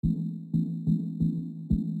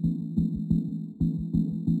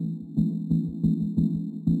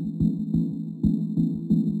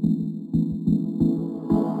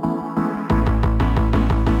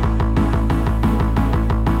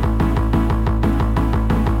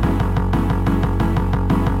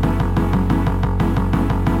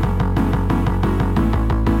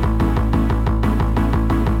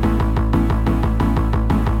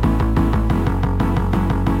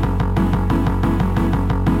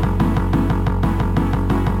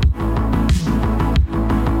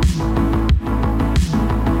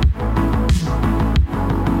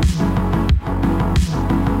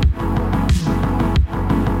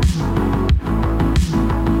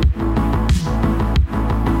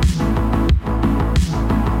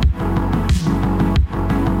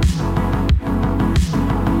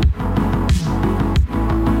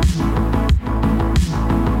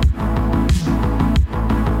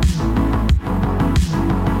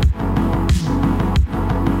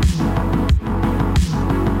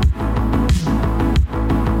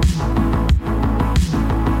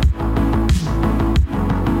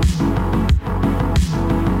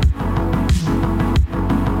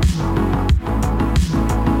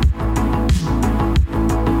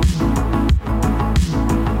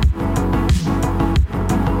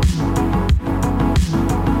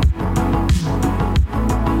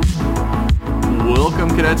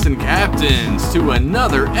captains to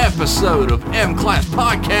another episode of M-Class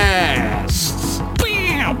Podcasts.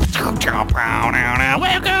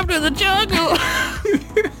 Welcome to the jungle.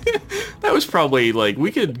 That was probably,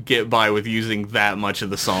 we could get by with using that much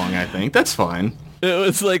of the song, I think. That's fine. It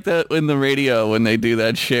was like that in the radio when they do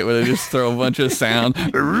that shit where they just throw a bunch of sound.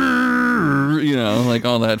 Like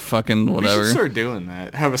all that fucking whatever. We should start doing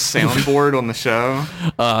that. Have a soundboard on the show.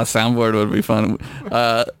 Soundboard would be fun.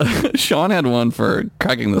 Sean had one for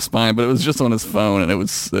cracking the spine, but it was just on his phone, and it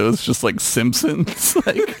was just like Simpsons.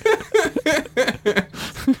 It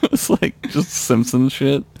was like just Simpsons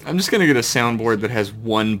shit. I'm just gonna get a soundboard that has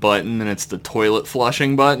one button, and it's the toilet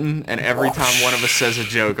flushing button. And every time one of us says a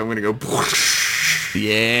joke, I'm gonna go.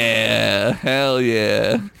 Yeah, hell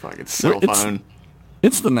yeah. Fucking cell phone.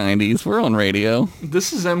 It's the 90s. We're on radio.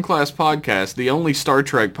 This is M-Class Podcast, the only Star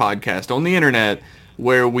Trek podcast on the internet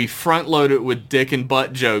where we front load it with dick and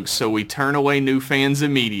butt jokes so we turn away new fans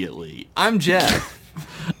immediately. I'm Jeff.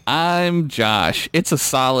 I'm Josh. It's a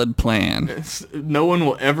solid plan. No one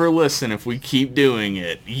will ever listen if we keep doing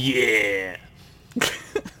it. Yeah.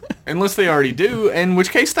 Unless they already do, in which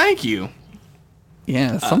case, thank you.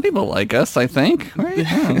 Yeah, some people like us, I think. Right?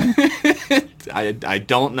 I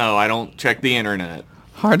don't know. I don't check the internet.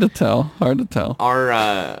 Hard to tell.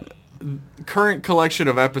 Our current collection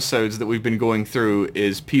of episodes that we've been going through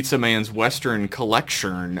is Pizza Man's Western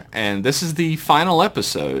Collection, and this is the final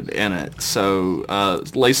episode in it. So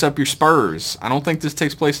lace up your spurs. I don't think this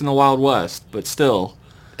takes place in the Wild West, but still.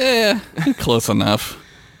 Close enough.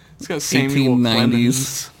 It's got Samuel 1890s.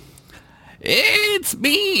 Clemens. It's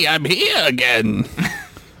me. I'm here again.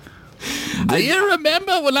 Do you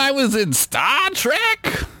remember when I was in Star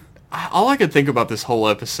Trek? All I could think about this whole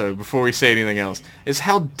episode, before we say anything else, is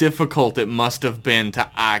how difficult it must have been to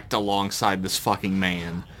act alongside this fucking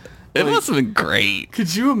man. It must have been great.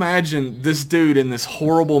 Could you imagine this dude in this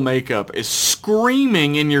horrible makeup is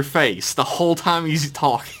screaming in your face the whole time he's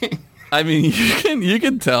talking? I mean, you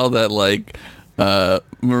can tell that,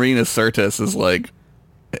 Marina Sirtis is,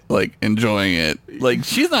 enjoying it.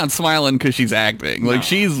 She's not smiling because she's acting. No.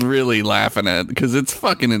 She's really laughing at it because it's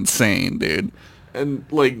fucking insane, dude. And,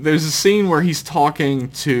 there's a scene where he's talking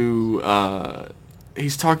to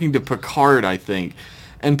Picard, I think.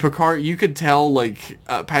 And Picard, you could tell,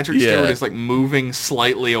 Patrick Stewart is, moving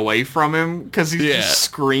slightly away from him because he's just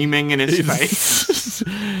screaming in his face.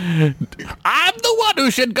 I'm the one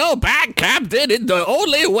who should go back, Captain. It's the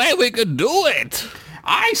only way we could do it.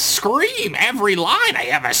 I scream every line I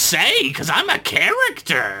ever say because I'm a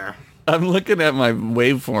character. I'm looking at my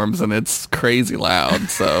waveforms and it's crazy loud,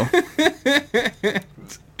 so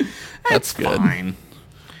that's good. Fine.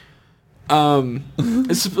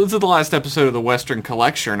 This is the last episode of the Western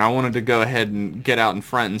Collection, and I wanted to go ahead and get out in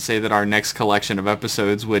front and say that our next collection of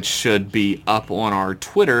episodes, which should be up on our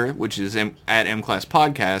Twitter, which is at MClass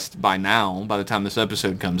Podcast by the time this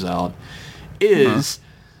episode comes out, is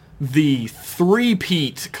the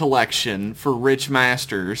three-peat collection for Rich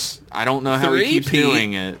Masters. I don't know how he keeps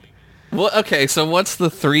doing it. Well, okay, so what's the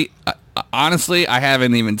three... honestly, I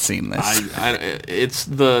haven't even seen this. It's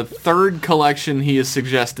the third collection he has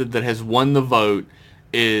suggested that has won the vote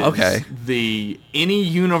is the Any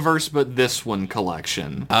Universe But This One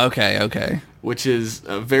collection. Okay. Which is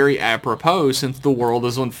very apropos since the world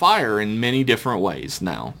is on fire in many different ways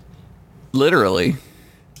now. Literally.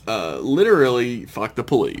 Literally, fuck the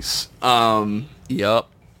police. Yup.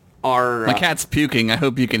 My cat's puking. I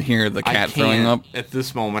hope you can hear the cat throwing up at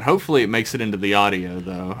this moment. Hopefully it makes it into the audio,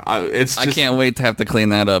 though. I can't wait to have to clean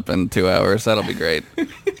that up in 2 hours. That'll be great.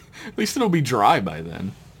 At least it'll be dry by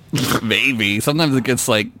then. Maybe. Sometimes it gets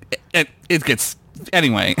it gets...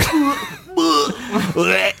 Anyway.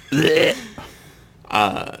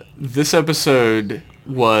 This episode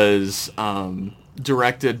was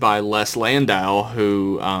directed by Les Landau,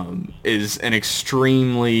 who is an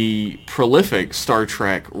extremely prolific Star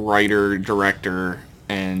Trek writer, director,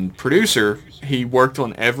 and producer. He worked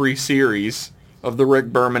on every series of the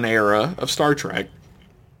Rick Berman era of Star Trek.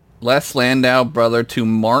 Les Landau, brother to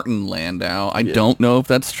Martin Landau. I don't know if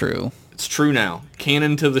that's true. It's true now.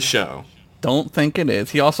 Canon to the show. Don't think it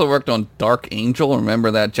is. He also worked on Dark Angel.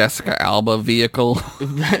 Remember that Jessica Alba vehicle?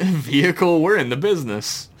 We're in the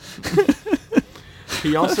business.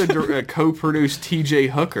 He also co-produced T.J.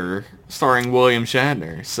 Hooker, starring William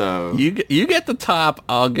Shatner. So you get the top,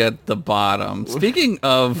 I'll get the bottom. Speaking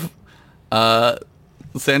of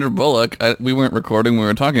Sandra Bullock, we weren't recording. We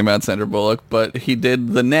were talking about Sandra Bullock, but he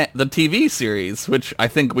did the TV series, which I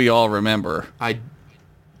think we all remember.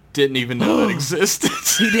 Didn't even know that existed.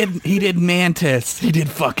 He did Mantis. He did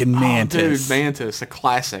fucking Mantis. Oh, dude, Mantis, a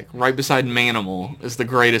classic. Right beside Manimal is the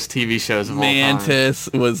greatest TV shows of all time. Mantis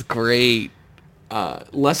was great.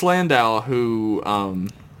 Les Landau, who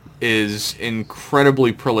is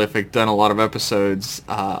incredibly prolific, done a lot of episodes,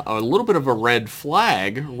 a little bit of a red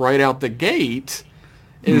flag right out the gate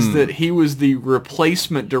is that he was the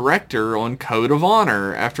replacement director on Code of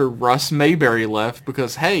Honor after Russ Mayberry left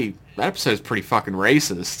because, hey, that episode's pretty fucking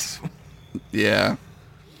racist. Yeah.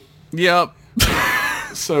 Yep.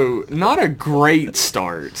 So, not a great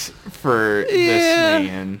start for this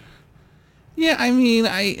man. Yeah, I mean,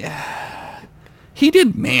 he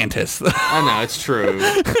did Mantis. I know, it's true.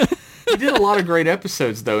 He did a lot of great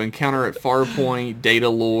episodes, though. Encounter at Farpoint, Data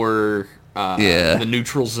Lore, The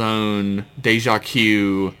Neutral Zone, Deja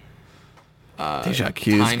Q. Deja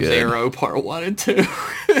Q's Times good. Arrow Part 1 and 2.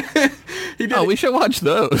 We should watch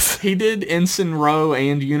those. He did Ensign Row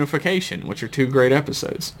and Unification, which are 2 great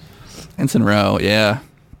episodes. Ensign Row, yeah.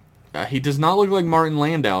 He does not look like Martin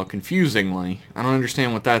Landau, confusingly. I don't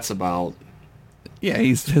understand what that's about. Yeah,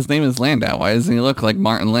 his name is Landau. Why doesn't he look like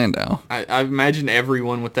Martin Landau? I imagine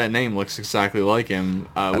everyone with that name looks exactly like him.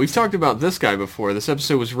 We've talked about this guy before. This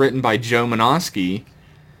episode was written by Joe Menosky.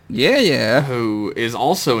 Yeah. Who is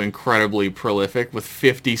also incredibly prolific with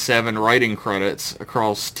 57 writing credits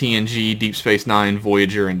across TNG, Deep Space Nine,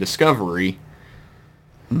 Voyager, and Discovery.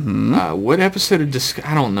 Mm-hmm. What episode of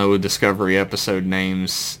I don't know Discovery episode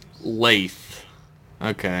names. Lathe.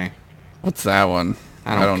 Okay. What's that one?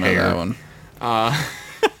 I don't care. Know that one.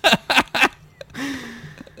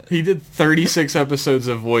 He did 36 episodes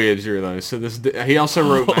of Voyager, though. So he also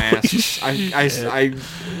wrote Masks. I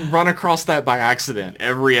run across that by accident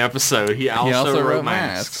every episode. He also wrote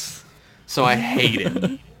Masks. So I hate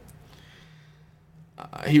him.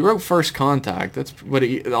 He wrote First Contact. That's what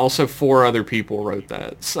also 4 other people wrote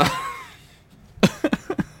that. So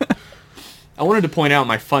I wanted to point out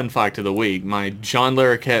my fun fact of the week, my John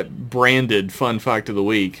Larroquette branded fun fact of the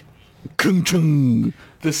week. Chung-chung.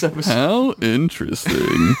 This episode. How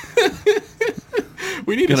interesting.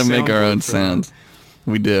 We need to make our own that. sounds.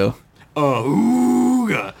 We do.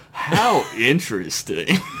 Ooga. How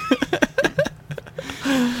interesting.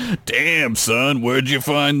 Damn, son, where'd you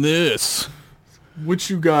find this? What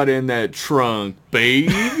you got in that trunk,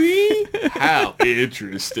 baby? How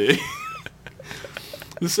interesting.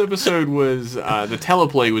 This episode was, the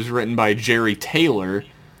teleplay was written by Jerry Taylor,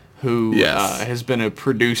 who has been a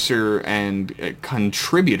producer and a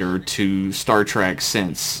contributor to Star Trek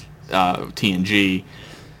since TNG.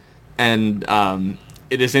 And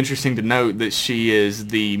it is interesting to note that she is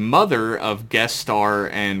the mother of guest star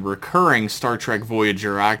and recurring Star Trek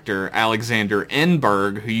Voyager actor Alexander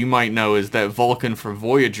Enberg, who you might know as that Vulcan from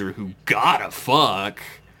Voyager who gotta fuck.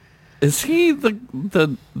 Is he the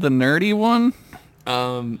nerdy one?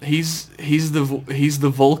 He's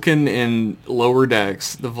the Vulcan in Lower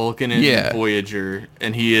Decks, the Vulcan in Voyager,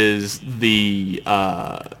 and he is the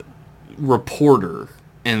reporter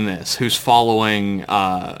in this who's following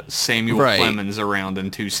Samuel Clemens around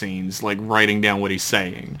in 2 scenes, like writing down what he's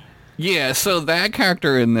saying. Yeah, so that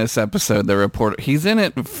character in this episode, the reporter, he's in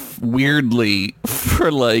it weirdly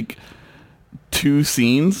for like 2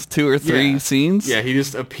 scenes, 2 or 3 scenes. Yeah, he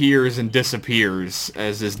just appears and disappears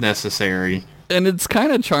as is necessary. And it's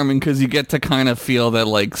kind of charming because you get to kind of feel that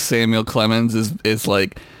like Samuel Clemens is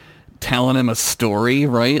like telling him a story,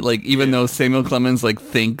 right? Like even though Samuel Clemens like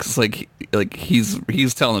thinks like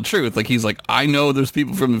he's telling the truth, like he's like, I know there's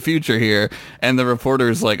people from the future here, and the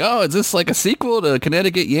reporter's like, oh, is this like a sequel to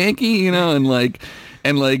Connecticut Yankee, you know? And like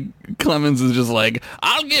Clemens is just like,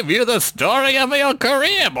 I'll give you the story of your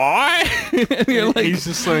career, boy. And you're like, he's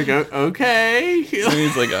just like, okay. And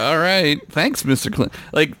he's like, all right, thanks, Mr. Clemens.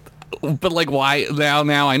 Like. But like, why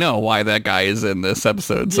now I know why that guy is in this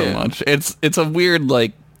episode so much. It's a weird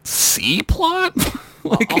like C plot.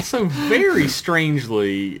 Like, also very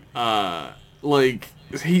strangely, like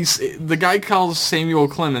the guy calls Samuel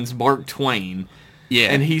Clemens Mark Twain. Yeah,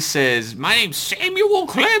 and he says, "My name's Samuel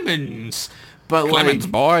Clemens." But Clemens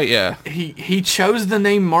like, boy, yeah, he chose the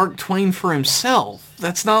name Mark Twain for himself.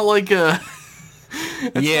 That's not like a.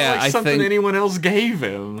 I something think anyone else gave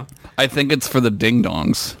him. I think it's for the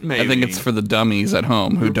ding-dongs. Maybe. I think it's for the dummies at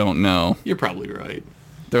home who don't know. You're probably right.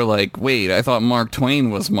 They're like, wait, I thought Mark Twain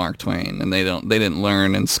was Mark Twain, and they didn't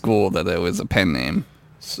learn in school that it was a pen name.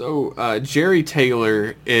 So Jerry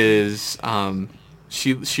Taylor is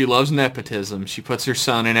she loves nepotism. She puts her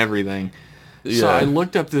son in everything. So Yeah. I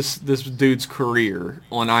looked up this dude's career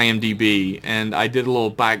on IMDb, and I did a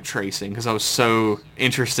little back tracing because I was so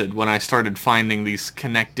interested when I started finding these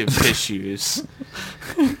connective tissues.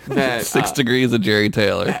 That 6 Degrees of Jerry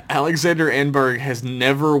Taylor. Alexander Enberg has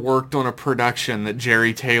never worked on a production that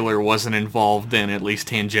Jerry Taylor wasn't involved in, at least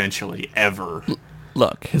tangentially, ever.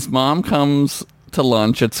 Look, his mom comes to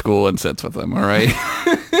lunch at school and sits with him, all right?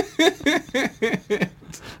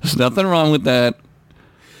 There's nothing wrong with that.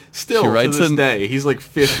 Still, She to writes this in- day, he's like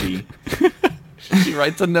 50. He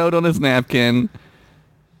writes a note on his napkin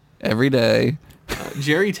every day.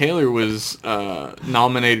 Jerry Taylor was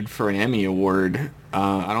nominated for an Emmy Award.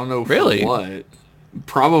 I don't know for Really? what.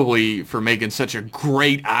 Probably for making such a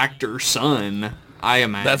great actor son, I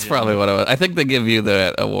imagine. That's probably what it was. I think they give you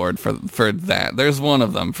the award for that. There's one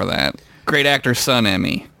of them for that. Great actor son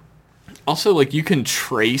Emmy. Also, like, you can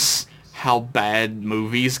trace how bad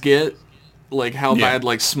movies get, like how Yeah. bad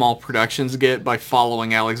like small productions get by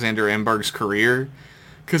following Alexander Enberg's career.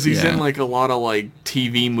 Because he's Yeah. in like a lot of like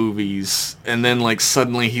TV movies, and then like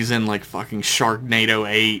suddenly he's in like fucking Sharknado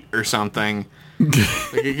 8 or something.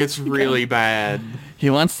 Like, it gets really bad. He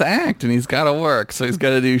wants to act and he's got to work, so he's got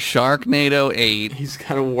to do Sharknado 8. He's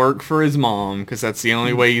got to work for his mom because that's the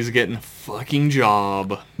only way he's getting a fucking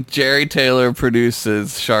job. Jerry Taylor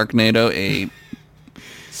produces Sharknado 8,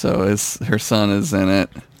 so her son is in it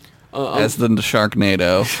as the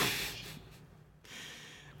Sharknado.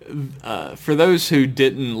 For those who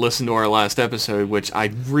didn't listen to our last episode, which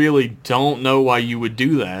I really don't know why you would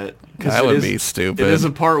do that. 'Cause That it would is- be stupid. It is a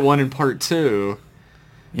part 1 and part 2.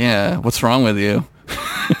 Yeah, what's wrong with you?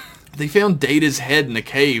 They found Data's head in a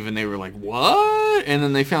cave, and they were like, what? And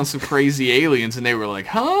then they found some crazy aliens, and they were like,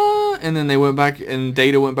 huh? And then they went back, and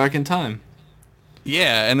Data went back in time.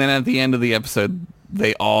 Yeah, and then at the end of the episode,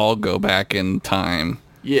 they all go back in time.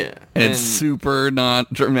 Yeah. And it's super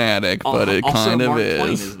not dramatic, but it also kind of Mark is.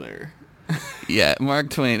 Twain is there. Yeah, Mark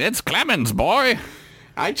Twain. It's Clemens, boy.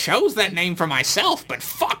 I chose that name for myself, but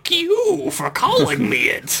fuck you for calling me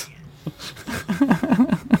it.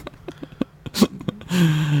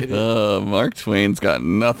 Mark Twain's got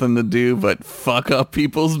nothing to do but fuck up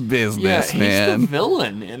people's Yeah, business, he's man. the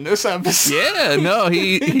villain in this episode. Yeah, no,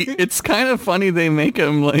 he it's kind of funny they make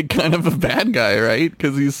him like kind of a bad guy, right?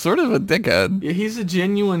 Because he's sort of a dickhead. Yeah, he's a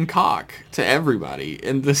genuine cock to everybody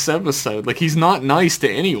in this episode. Like, he's not nice to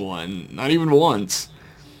anyone, not even once.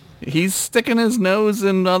 He's sticking his nose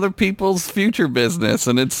in other people's future business,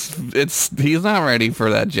 and it's he's not ready for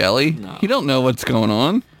that jelly. No. He don't know what's going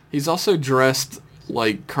on. He's also dressed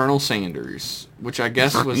like Colonel Sanders, which I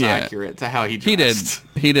guess was Yeah. accurate to how he dressed.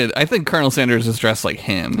 He did. I think Colonel Sanders is dressed like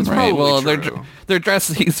him, That's right? probably Well, true. they're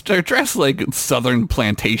dressed. They're dressed like Southern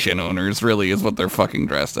plantation owners. Really, is what they're fucking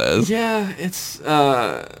dressed as. Yeah, it's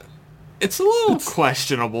a little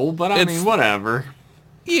questionable, but I it's- mean, whatever.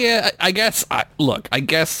 Yeah, I guess. I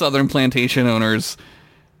guess Southern plantation owners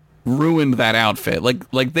ruined that outfit.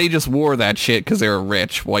 Like they just wore that shit because they were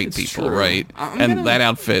rich white It's people, true. right? I'm And gonna- that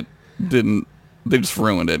outfit didn't. They just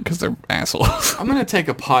ruined it because they're assholes. I'm gonna take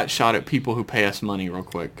a pot shot at people who pay us money real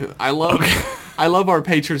quick. 'Cause I love our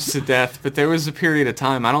patrons to death, but there was a period of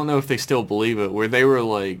time, I don't know if they still believe it, where they were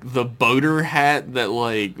like the boater hat that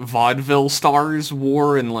like vaudeville stars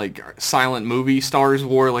wore and like silent movie stars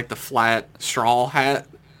wore, like the flat straw hat.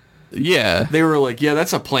 Yeah. They were like, yeah,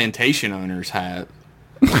 that's a plantation owner's hat.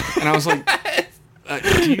 And I was like,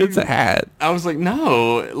 It's a hat. I was like,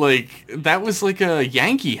 no, like, that was like a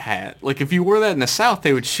Yankee hat. Like, if you wore that in the South,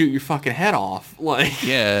 they would shoot your fucking head off. Like,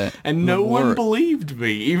 Yeah. and no one believed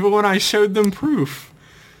me, even when I showed them proof.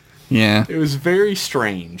 Yeah. It was very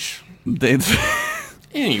strange. They,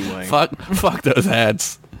 Anyway, fuck those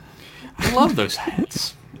hats. I love those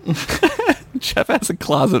hats. Jeff has a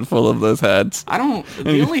closet full of those hats. I don't,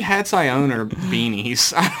 the only hats I own are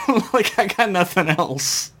beanies. I got nothing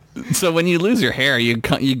else. So when you lose your hair, you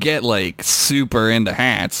get like super into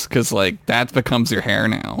hats because like that becomes your hair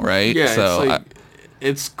now, right? Yeah, So it's like,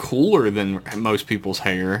 it's cooler than most people's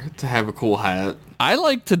hair to have a cool hat. I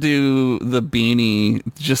like to do the beanie,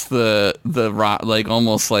 just the like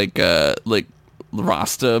almost like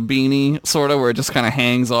Rasta beanie, sort of, where it just kind of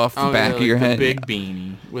hangs off the back of your the head. big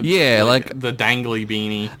beanie. With Yeah, like the dangly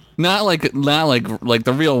beanie. Not like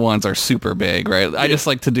the real ones are super big, right? I just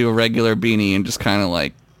like to do a regular beanie and just kind of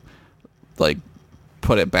like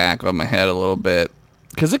put it back on my head a little bit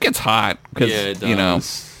because it gets hot. Cause, Yeah, it does. you know,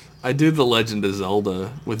 I do the Legend of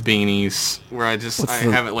Zelda with beanies, where I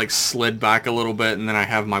have it like slid back a little bit, and then I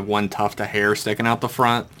have my one tuft of hair sticking out the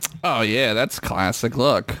front, oh yeah, that's classic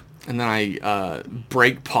look. and then I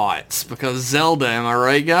break pots because Zelda. Am I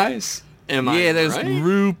right, guys? Am I Yeah, there's right?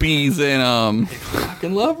 rupees in them.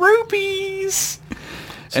 Fucking love rupees.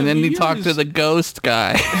 And then he you talk to is- the ghost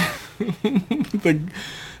guy.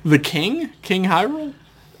 the king Hyrule.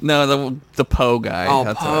 No, the Poe guy. Oh,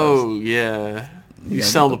 That's what I was- Poe, yeah. You Yeah,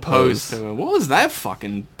 sell the the Poes Poes. to him. What was that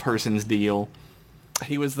fucking person's deal?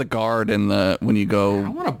 He was the guard in the when you I go.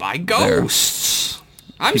 want to buy ghosts.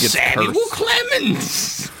 I'm He gets Samuel cursed.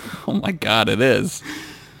 Clemens. Oh my God, it is.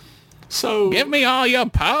 So, Give me all your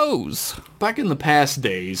Poes. back in the past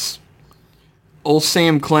days, old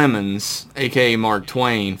Sam Clemens, a.k.a. Mark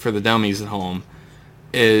Twain, for the dummies at home,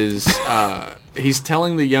 is, he's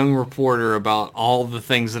telling the young reporter about all the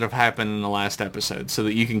things that have happened in the last episode so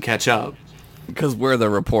that you can catch up. Because we're the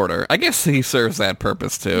reporter. I guess he serves that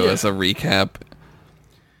purpose too, Yeah. as a recap.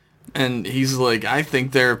 And he's like, I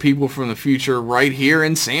think there are people from the future right here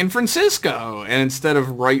in San Francisco. And instead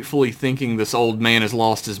of rightfully thinking this old man has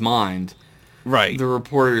lost his mind, Right. the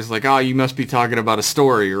reporter's like, oh, you must be talking about a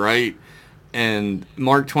story, right? And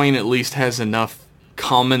Mark Twain at least has enough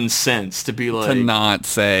common sense to be like, To not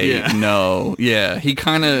say Yeah. no. Yeah. He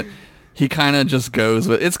kind of just goes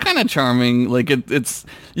with it's kind of charming. Like it's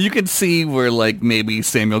you could see where like maybe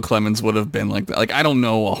Samuel Clemens would have been like that. Like I don't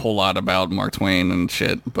know a whole lot about Mark Twain and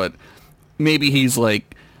shit, but maybe he's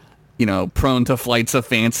like, you know, prone to flights of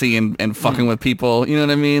fancy and fucking with people. You know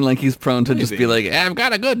what I mean? Like he's prone to just be Maybe. like, hey, I've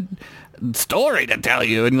got a good story to tell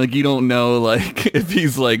you, and like you don't know like if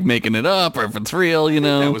he's like making it up or if it's real. You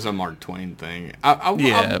know? that was a Mark Twain thing. I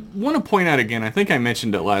Yeah. want to point out again, I think I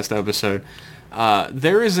mentioned it last episode,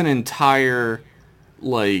 there is an entire,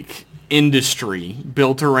 like, industry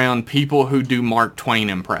built around people who do Mark Twain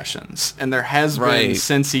impressions. And there has been Right.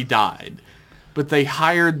 since he died. But they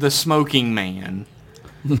hired the smoking man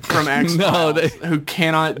from X-Files they- who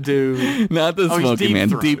cannot do... Not the Oh, he's smoking Deep man.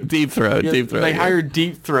 Throat. Deep throat. Yeah, Deep throat. They yeah. hired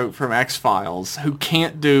Deep Throat from X-Files, who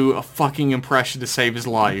can't do a fucking impression to save his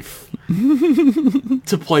life,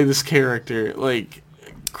 to play this character. Like,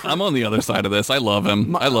 I'm on the other side of this. I love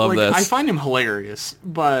him. I love like, this. I find him hilarious,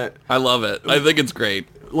 but I love it. I think it's great.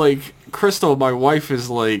 like Crystal, my wife, is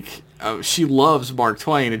like, she loves Mark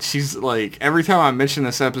Twain, and she's like, every time I mention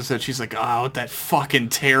this episode, she's like, oh, that fucking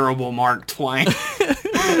terrible Mark Twain.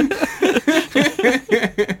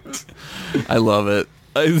 I love it.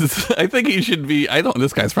 I think he should be. I don't.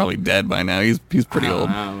 This guy's probably dead by now. He's pretty I old.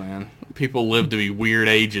 don't know, man. People live to be weird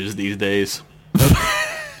ages these days.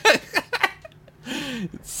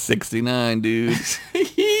 69, dude.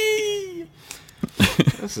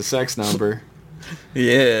 That's a sex number.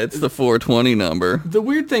 Yeah, it's the 420 number. The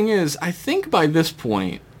weird thing is, I think by this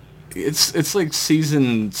point, it's like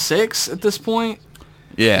season 6 at this point.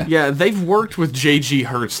 Yeah. Yeah, they've worked with J.G.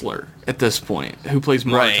 Hertzler at this point, who plays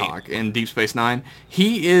Right. Martok in Deep Space Nine.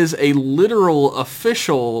 He is a literal,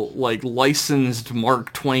 official, like, licensed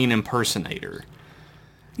Mark Twain impersonator.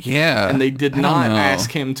 Yeah. And they did I don't not know.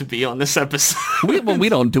 ask him to be on this episode. we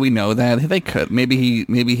don't. Do we know that they could? Maybe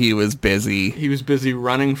he was busy. He was busy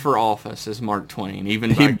running for office as Mark Twain,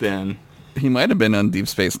 even back then. He might have been on Deep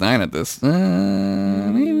Space Nine at this.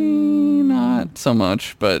 Maybe not so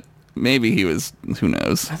much, but maybe he was. Who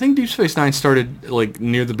knows? I think Deep Space Nine started, like,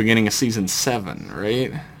 near the beginning of season 7,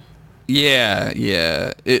 right?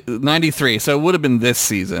 Yeah. 93. So it would have been this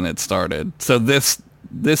season it started. So this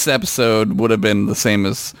episode would have been the same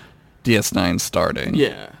as DS9 starting.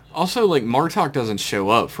 Yeah. Also, like, Martok doesn't show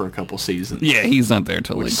up for a couple seasons. Yeah, he's not there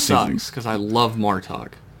till Which like season. sucks, because I love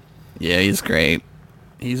Martok. Yeah, he's great.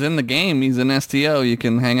 He's in the game. He's in STO. You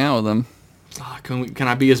can hang out with him. Can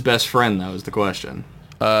I be his best friend, though, is the question.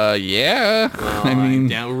 Yeah. I mean,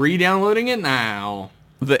 Re-downloading it now.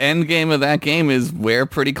 the end game of that game is wear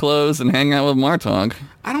pretty clothes and hang out with Martok.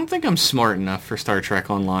 I don't think I'm smart enough for Star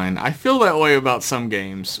Trek Online. I feel that way about some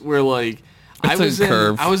games, where, like, I It's a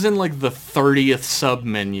curve. was in, like, the 30th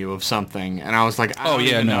sub-menu of something, and I was like, I don't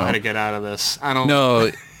even know how to get out of this. I don't...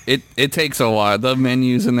 No, it takes a while. The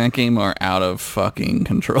menus in that game are out of fucking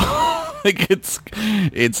control. Like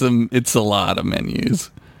it's a lot of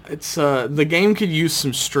menus. It's the game could use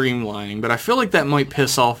some streamlining, but I feel like that might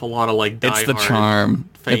piss off a lot of, like, It's the diehard charm.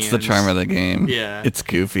 It's the fans. charm of the game. Yeah. It's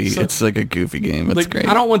goofy. So- It's like a goofy game. It's Like, great.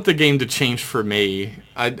 I don't want the game to change for me.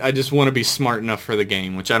 I just want to be smart enough for the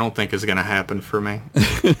game, which I don't think is going to happen for me.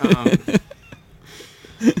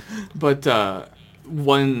 But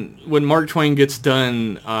when Mark Twain gets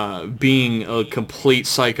done being a complete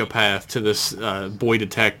psychopath to this boy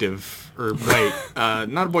detective, or wait,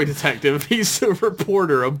 not a boy detective, he's a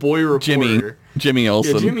reporter, a boy reporter. Jimmy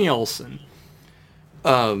Olsen. Yeah, Jimmy Olsen.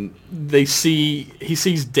 He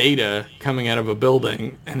sees Data coming out of a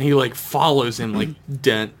building, and he, like, follows him, like,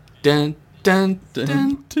 dun dun dun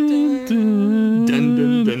dun dun dun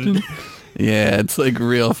dun dun. Yeah, it's like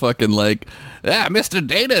real fucking like, Mr.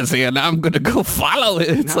 Data's here and I'm gonna go follow it.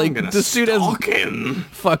 It's Now I'm like gonna this dude has stalk him.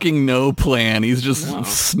 fucking no plan. He's just No.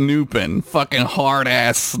 snooping, fucking hard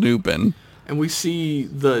ass snooping. And we see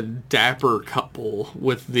the dapper couple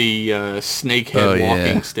with the snakehead Oh, yeah.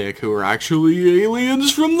 walking stick who are actually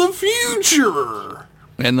aliens from the future.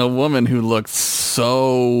 And the woman who looks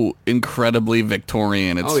so incredibly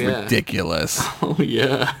Victorian, it's Oh, yeah. ridiculous. Oh,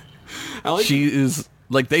 yeah. I like She is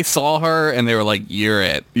like, they saw her and they were like, "You're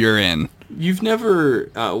it. You're in." You've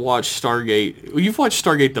never watched Stargate. Well, you've watched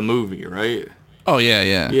Stargate the movie, right? Oh yeah,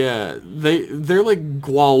 yeah. Yeah, they're like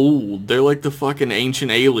Goa'uld. They're like the fucking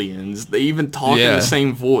ancient aliens. They even talk in Yeah. the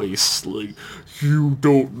same voice. Like, you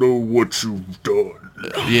don't know what you've done.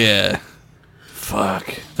 Yeah.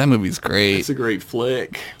 Fuck. That movie's great. It's a great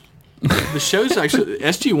flick. The show's actually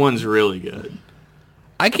SG-1's really good.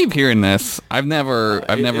 I keep hearing this. I've never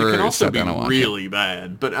It can also sat be down and watched really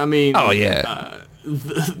bad. But I mean, Oh, yeah.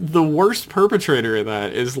 The worst perpetrator of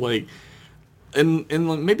that is like, in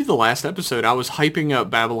maybe the last episode, I was hyping up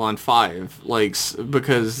Babylon 5, like,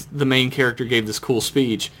 because the main character gave this cool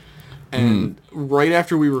speech. And right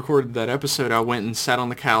after we recorded that episode, I went and sat on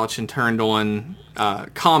the couch and turned on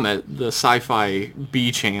Comet, the sci-fi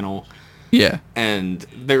B channel. Yeah. And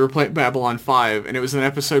they were playing Babylon 5, and it was an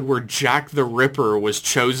episode where Jack the Ripper was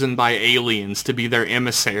chosen by aliens to be their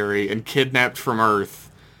emissary and kidnapped from Earth.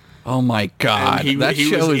 Oh my god. And That he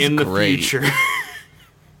show was is in the great. future.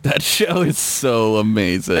 That show is so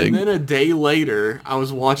amazing. And then a day later, I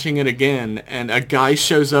was watching it again, and a guy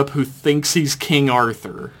shows up who thinks he's King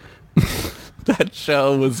Arthur. That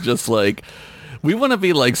show was just like, we want to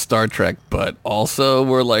be like Star Trek, but also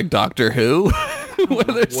we're like Doctor Who. Where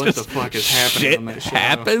there's What the just fuck is happening shit on that show?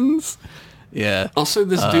 happens. Yeah. Also,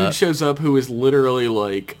 this dude shows up who is literally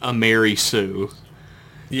like a Mary Sue.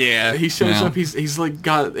 Yeah. He shows up. He's like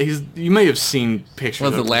you may have seen pictures.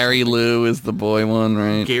 Was of it him. Larry Lou is the boy one,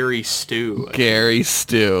 right? Gary Stu? Gary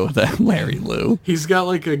Stu, that Larry Lou. He's got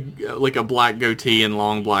like a black goatee and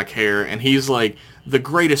long black hair, and he's like the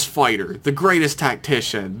greatest fighter, the greatest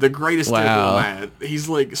tactician, the greatest Wow. diplomat. He's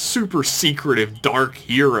like super secretive, dark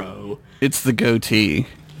hero. It's the goatee.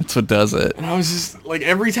 That's what does it. And I was just like,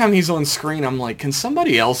 every time he's on screen, I'm like, can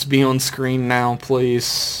somebody else be on screen now,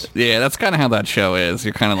 please? Yeah, that's kind of how that show is.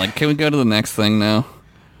 You're kind of like, can we go to the next thing now?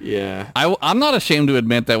 Yeah. I'm not ashamed to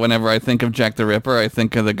admit that whenever I think of Jack the Ripper, I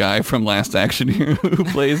think of the guy from Last Action Hero who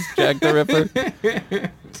plays Jack the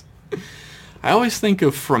Ripper. I always think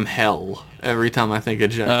of From Hell every time I think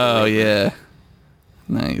of Jack. Oh, the Ripper. yeah.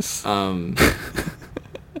 Nice.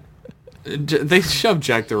 They shove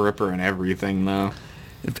Jack the Ripper in everything, though.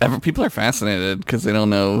 People are fascinated because they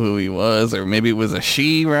don't know who he was, or maybe it was a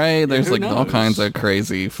she, right? There's who like all knows? kinds of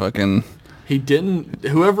crazy fucking...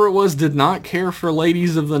 Whoever it was did not care for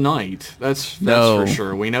Ladies of the Night. That's No. for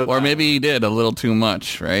sure. We know Or that. maybe he did a little too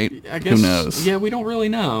much, right? I guess, Who knows? Yeah, we don't really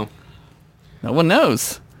know. No one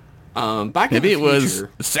knows. Back Maybe in it the was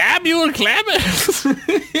future, Samuel Clemens.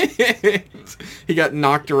 he got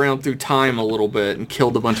knocked around through time a little bit and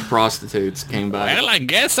killed a bunch of prostitutes. Came back. Well, I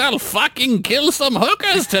guess I'll fucking kill some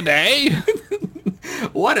hookers today.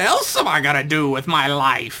 What else am I gonna do with my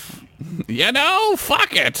life? You know,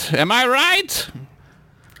 fuck it. Am I right?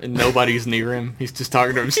 And nobody's near him. He's just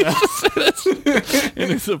talking to himself. In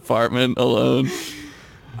his apartment alone.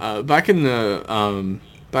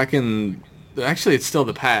 Actually, it's still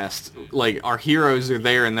the past. Like, our heroes are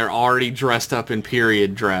there and they're already dressed up in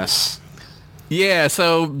period dress. Yeah,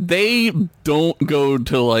 so they don't go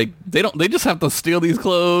to like they just have to steal these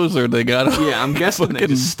clothes, or they gotta Yeah, I'm guessing they fucking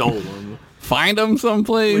just stole them. find them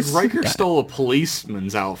someplace. Riker stole a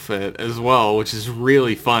policeman's outfit as well, which is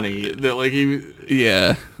really funny. That like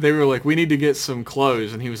Yeah. they were like, we need to get some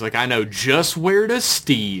clothes, and he was like, I know just where to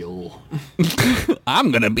steal.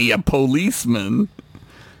 I'm gonna be a policeman.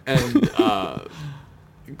 And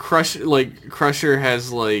Crusher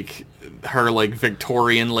has like her like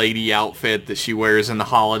Victorian lady outfit that she wears in the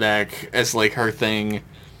holodeck as like her thing.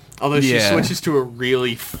 Although she Yeah. switches to a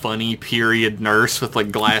really funny period nurse with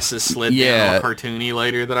like glasses slid Yeah. down, all cartoony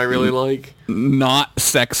later that I really like. Not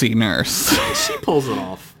sexy nurse. She pulls it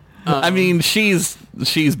off. I mean, she's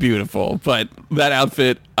beautiful, but that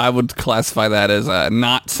outfit, I would classify that as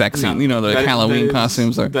not sexy. No, You know, the that- Halloween that is-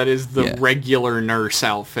 costumes are. That is the yeah. regular nurse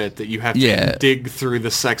outfit that you have to Yeah. dig through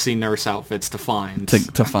the sexy nurse outfits to find.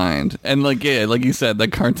 to find. And like, yeah, like you said, the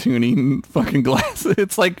cartoony fucking glasses.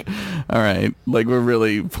 It's like, all right, like we're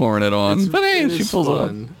really pouring it on. But hey, It she is pulls it off.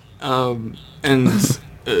 fun. And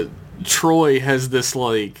Troy has this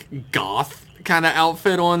like goth kind of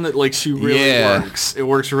outfit on that like she really Yeah. works. It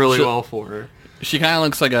works really She- well for her. She kind of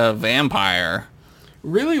looks like a vampire.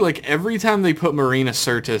 Really, like, every time they put Marina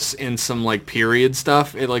Sirtis in some, like, period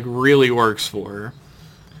stuff, it, like, really works for her.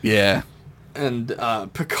 Yeah. And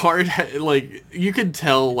Picard, like, you could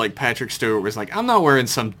tell, like, Patrick Stewart was like, I'm not wearing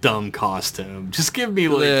some dumb costume. Just give me,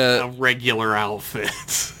 like, a regular outfit.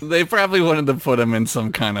 They probably wanted to put him in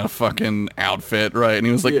some kind of fucking outfit, right? And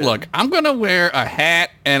he was like, look, I'm going to wear a hat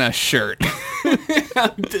and a shirt.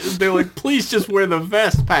 They're like, please just wear the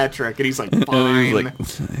vest, Patrick. And he's like, fine.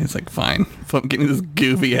 He's like, fine. Give me this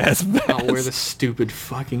goofy ass vest. I'll wear the stupid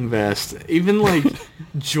fucking vest. Even like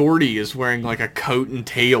Geordi is wearing like a coat and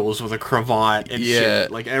tails with a cravat and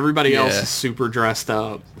shit. Like everybody else is super dressed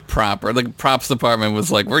up. Proper. The props department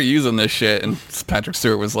was like, we're using this shit. And Patrick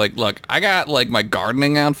Stewart was like, look, I got like my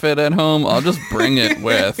gardening outfit at home. I'll just bring it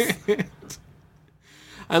with.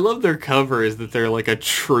 I love their cover is that they're like a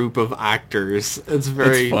troupe of actors. It's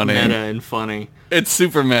very meta and funny. It's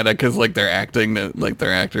super meta because like they're acting like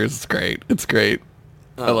they're actors. It's great. It's great.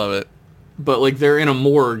 I love it. But like they're in a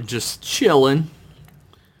morgue just chilling.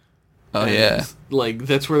 Oh yeah. Like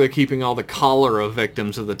that's where they're keeping all the cholera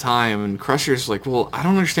victims of the time. And Crusher's like, well, I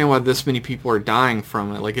don't understand why this many people are dying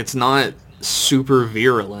from it. Like it's not super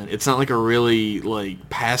virulent. It's not like a really like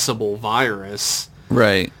passable virus.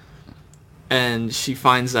 Right. And she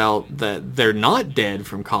finds out that they're not dead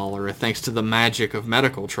from cholera thanks to the magic of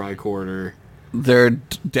medical tricorder. They're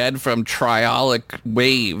dead from triolic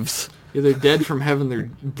waves. Yeah, they're dead from having their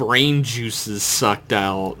brain juices sucked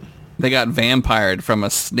out. They got vampired from a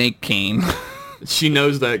snake cane. She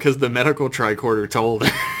knows that because the medical tricorder told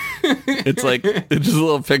her. It's like, it's just a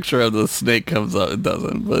little picture of the snake comes up. It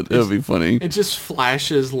doesn't, but it'll be funny. It just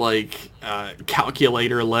flashes like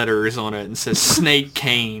calculator letters on it and says snake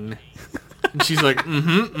cane. And she's like, My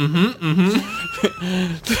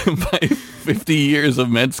 50 years of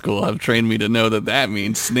med school have trained me to know that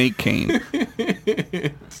means snake cane.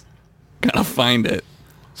 Gotta find it.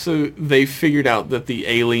 So they figured out that the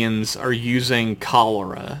aliens are using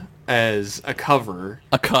cholera as a cover.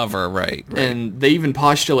 A cover, right. And they even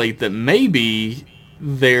postulate that maybe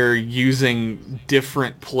they're using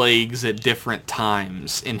different plagues at different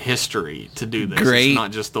times in history to do this. Great. It's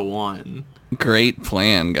not just the one. Great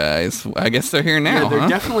plan, guys. I guess they're here now, they're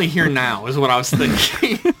definitely here now, is what I was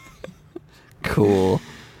thinking. Cool.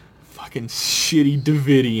 Fucking shitty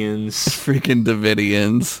Davidians. Freaking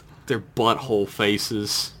Davidians. Their butthole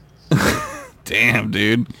faces. Damn,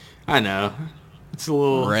 dude. I know. It's a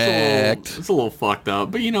little wrecked. It's a little fucked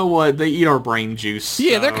up. But you know what? They eat our brain juice.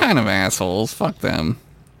 Yeah, they're kind of assholes. Fuck them.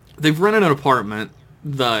 They've rented an apartment.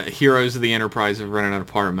 The heroes of the Enterprise have rented an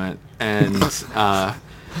apartment. And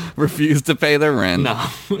refuse to pay their rent. No,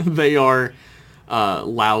 they are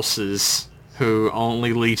louses who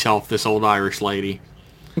only leech off this old Irish lady.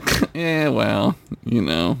 Yeah, well, you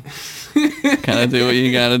know, kind of do what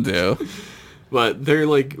you gotta do. But they're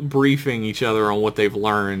like briefing each other on what they've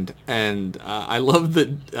learned, and I love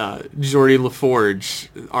that Geordi LaForge,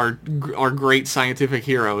 our great scientific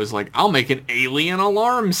hero, is like, I'll make an alien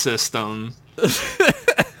alarm system.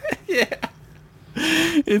 Yeah.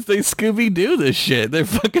 It's they Scooby-Doo this shit. They're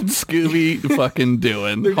fucking Scooby fucking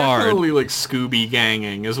doing They're hard. They're definitely like Scooby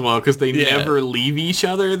ganging as well because they never leave each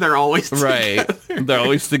other. They're always together. They're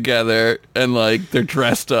always together and like they're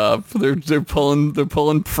dressed up. They're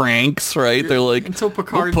pulling pranks, right? They're like, until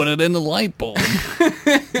Picard put it in the light bulb.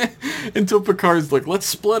 Until Picard's like, let's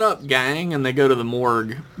split up, gang, and they go to the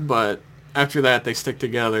morgue. But after that, they stick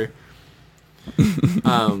together.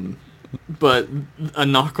 But a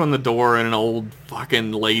knock on the door and an old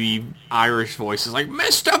fucking lady Irish voice is like,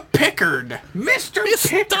 Mr. Pickard!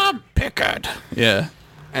 Mr. Pickard! Yeah.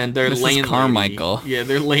 And their Mrs. landlady... Carmichael. Yeah,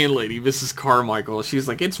 their landlady, Mrs. Carmichael. She's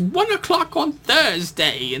like, it's 1 o'clock on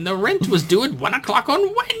Thursday, and the rent was due at 1 o'clock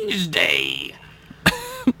on Wednesday.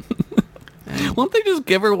 Why don't they just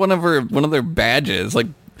give her one of their badges? Like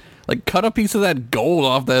cut a piece of that gold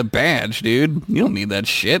off that badge, dude. You don't need that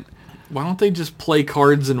shit. Why don't they just play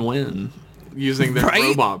cards and win using their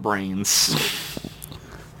robot brains?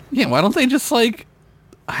 Yeah, why don't they just like,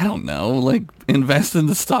 I don't know, like invest in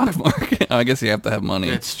the stock market? I guess you have to have money.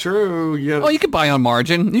 It's true. You could buy on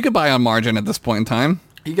margin. You could buy on margin at this point in time.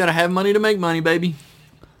 You gotta have money to make money, baby.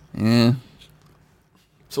 Yeah.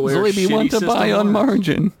 So there's only be one to buy on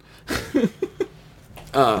margin.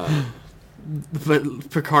 But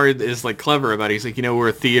Picard is like clever about it. He's like, we're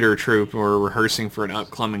a theater troupe and we're rehearsing for an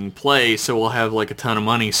upcoming play, so we'll have like a ton of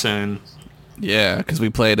money soon. Yeah, because we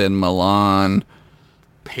played in Milan,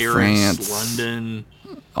 Paris, France, London,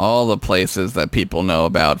 all the places that people know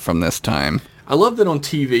about from this time. I love that on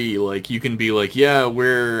TV, like, you can be like, yeah,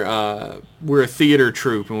 we're a theater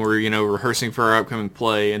troupe, and we're, rehearsing for our upcoming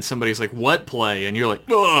play, and somebody's like, what play? And you're like,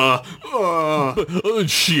 Oh,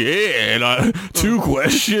 shit. 2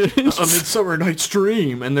 questions. A Midsummer Night's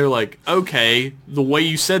Dream. And they're like, okay, the way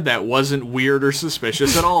you said that wasn't weird or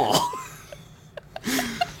suspicious at all.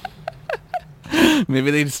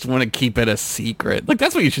 Maybe they just want to keep it a secret. Like,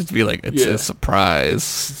 that's what you should be like. It's a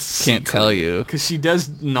surprise. Can't tell you. Because she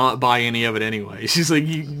does not buy any of it anyway. She's like,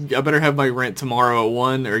 I better have my rent tomorrow at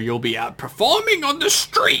 1 or you'll be out performing on the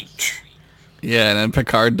street. Yeah, and then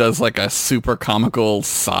Picard does like a super comical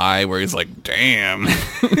sigh where he's like, damn.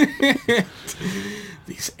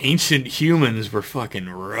 These ancient humans were fucking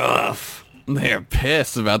rough. They're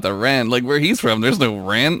pissed about the rent. Like, where he's from, there's no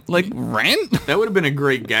rent. Like, rent? That would have been a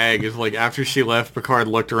great gag if, like, after she left, Picard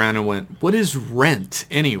looked around and went, what is rent,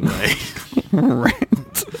 anyway?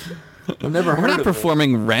 Rent. I've never heard We're not of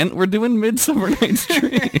performing Rent. We're doing Midsummer Night's Dream.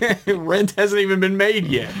 it. Rent hasn't even been made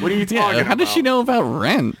yet. What are you talking about? How does she know about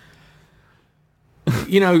Rent?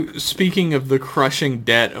 Speaking of the crushing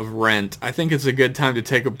debt of Rent, I think it's a good time to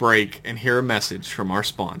take a break and hear a message from our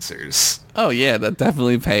sponsors. Oh, yeah, that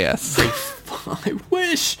definitely pay us. I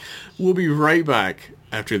wish. We'll be right back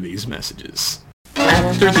after these messages.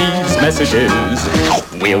 After these messages,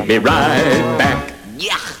 we'll be right back.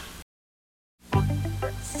 Yeah.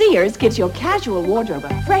 Sears gives your casual wardrobe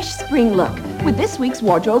a fresh spring look with this week's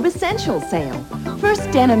Wardrobe Essentials sale.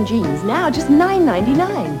 First denim jeans now just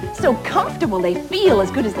 $9.99. So comfortable they feel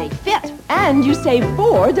as good as they fit. And you save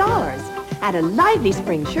 $4. Add a lively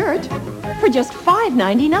spring shirt for just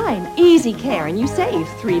 $5.99. Easy care and you save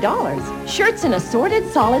 $3. Shirts in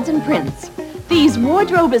assorted solids and prints. These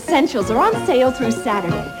Wardrobe Essentials are on sale through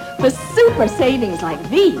Saturday. For super savings like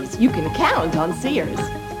these, you can count on Sears.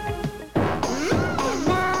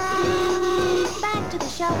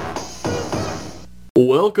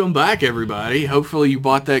 Welcome back, everybody. Hopefully you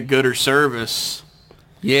bought that Gooder service.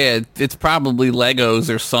 Yeah, it's probably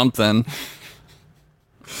Legos or something.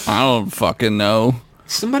 I don't fucking know.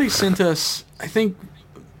 Somebody sent us, I think,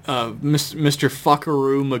 Mr.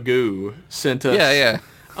 Fuckaroo Magoo sent us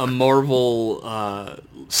a Marvel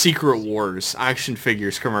Secret Wars action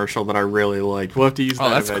figures commercial that I really liked. We'll have to use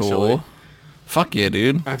that eventually. Cool. Fuck yeah,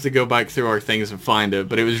 dude. I have to go back through our things and find it,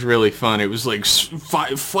 but it was really fun. It was like,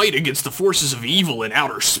 fight against the forces of evil in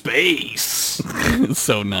outer space.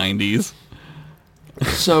 So 90s.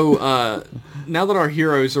 So, now that our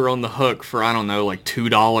heroes are on the hook for, I don't know, like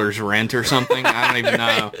 $2 rent or something, I don't even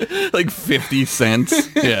know. Like 50 cents.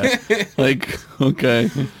 Yeah. Like, okay.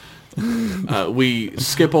 We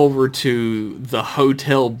skip over to the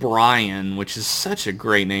Hotel Brian, which is such a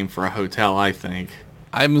great name for a hotel, I think.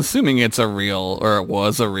 I'm assuming it's a real, or it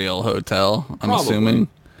was a real hotel. I'm assuming.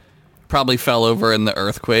 Probably fell over in the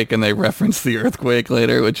earthquake, and they referenced the earthquake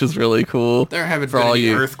later, which is really cool. There haven't been any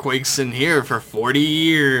earthquakes in here for 40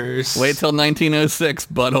 years. Wait till 1906,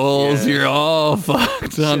 buttholes. Yeah. You're all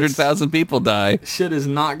fucked. 100,000 people die. Shit is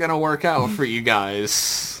not gonna work out for you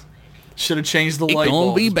guys. Should have changed the light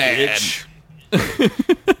bulbs, be bad.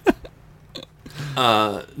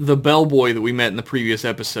 The bellboy that we met in the previous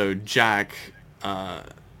episode, Jack,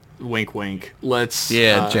 wink wink,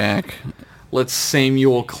 Jack. Let's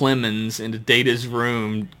Samuel Clemens into Data's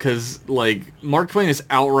room, because, like, Mark Twain is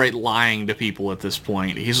outright lying to people at this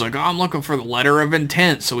point. He's like, I'm looking for the letter of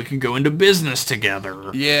intent so we can go into business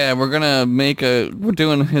together. Yeah, we're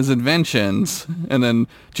doing his inventions. And then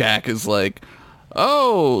Jack is like,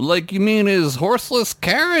 oh, like, you mean his horseless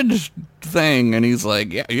carriage thing? And he's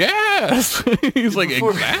like, yes. He's like,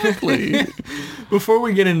 exactly. Before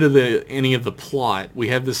we get into any of the plot, we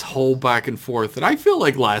have this whole back and forth that I feel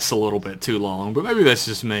like lasts a little bit too long, but maybe that's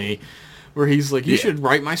just me, where he's like, you should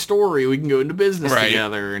write my story. We can go into business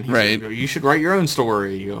together. And he's like, you should write your own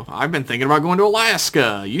story. You go, I've been thinking about going to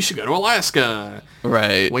Alaska. You should go to Alaska.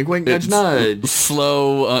 Right. Wink, wink, nudge, nudge.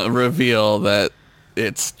 Slow reveal that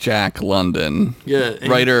it's Jack London. Yeah.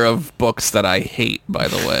 Writer of books that I hate, by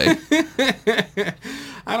the way.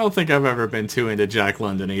 I don't think I've ever been too into Jack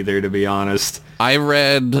London either, to be honest. I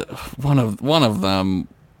read one of them,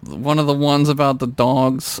 one of the ones about the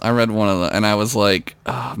dogs. I read one of them, and I was like,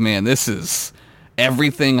 oh man, this is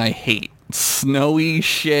everything I hate. Snowy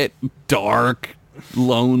shit, dark,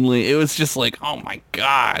 lonely. It was just like, oh my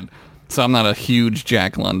god. So I'm not a huge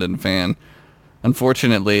Jack London fan.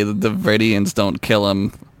 Unfortunately, the Viridians don't kill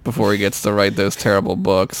him before he gets to write those terrible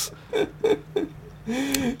books.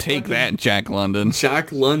 Take that, Jack London.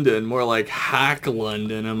 Jack London, more like Hack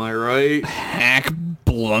London, am I right? Hack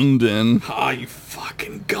London. Oh, you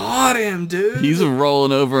fucking got him, dude. He's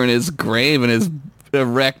rolling over in his grave in his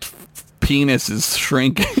erect penis is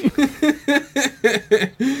shrinking.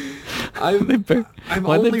 I've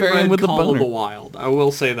why'd they only bury him read with the Call of boner? the Wild. I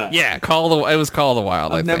will say that. Yeah, it was Call of the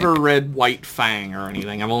Wild. I've never read White Fang or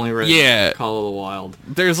anything. I've only read Call of the Wild.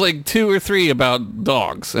 There's like 2 or 3 about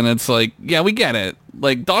dogs, and it's like, yeah, we get it.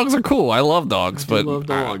 Like, dogs are cool. I love dogs, I but love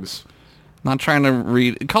dogs. not trying to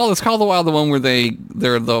read. Call of the Wild the one where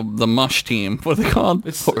they're the mush team. What are they called?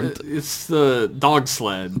 It's the dog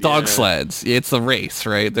sled. Dog sleds. It's the race,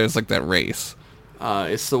 right? There's like that race.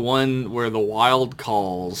 It's the one where the wild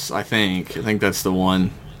calls. I think that's the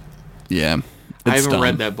one. Yeah. I haven't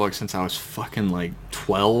read that book since I was fucking like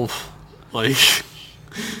 12. Like,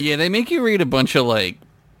 yeah, they make you read a bunch of like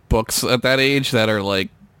books at that age that are like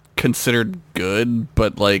considered good,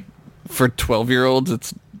 but like for 12-year-olds,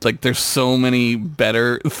 it's like there's so many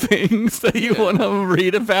better things that you want to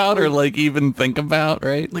read about or like even think about,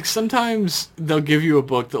 right? like sometimes they'll give you a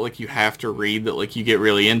book that like you have to read that like you get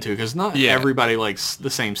really into because not everybody likes the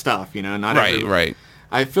same stuff, you know. Not right.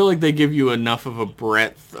 I feel like they give you enough of a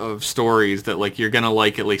breadth of stories that like you're gonna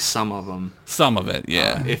like at least some of them. Some of it,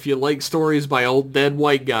 yeah. If you like stories by old dead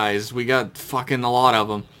white guys, we got fucking a lot of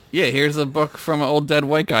them. Yeah, here's a book from an old dead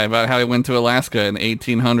white guy about how he went to Alaska in late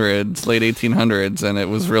 1800s, and it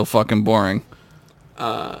was real fucking boring.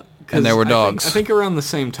 And there were dogs. I think around the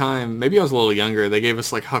same time, maybe I was a little younger, they gave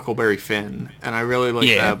us like Huckleberry Finn, and I really liked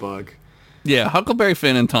that book. Yeah, Huckleberry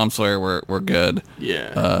Finn and Tom Sawyer were good.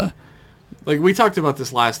 Yeah. Like, we talked about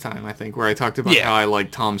this last time, I think, where I talked about how I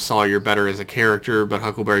like Tom Sawyer better as a character, but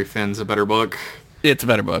Huckleberry Finn's a better book. It's a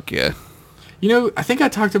better book, yeah. You know, I think I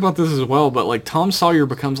talked about this as well, but, like, Tom Sawyer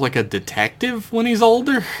becomes, like, a detective when he's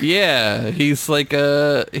older. Yeah, he's like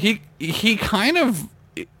he kind of...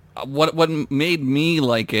 What made me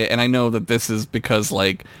like it, and I know that this is because,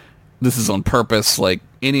 like, this is on purpose, like,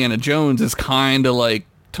 Indiana Jones is kind of like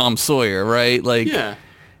Tom Sawyer, right? Like,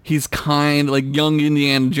 he's kind of like young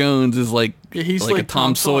Indiana Jones is like he's like a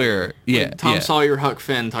Tom Sawyer. Yeah, like Tom Sawyer, Huck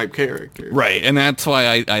Finn type character. Right, and that's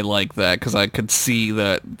why I like that, because I could see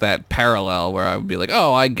that parallel where I would be like,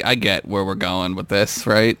 oh, I get where we're going with this,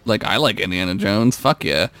 right? Like, I like Indiana Jones. Fuck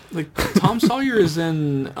yeah. Like, Tom Sawyer is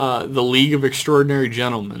in the League of Extraordinary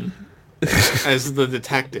Gentlemen as the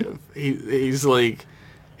detective. He's like...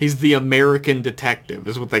 He's the American detective,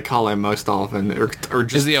 is what they call him most often, or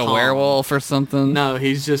just. Is he a werewolf or something? No,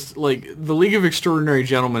 he's just like the League of Extraordinary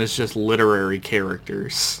Gentlemen is just literary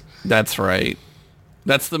characters. That's right.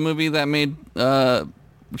 That's the movie that made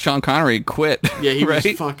Sean Connery quit. Yeah, he right?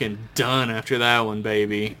 was fucking done after that one,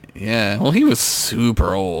 baby. Yeah, well, he was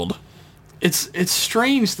super old. It's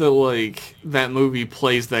strange that like that movie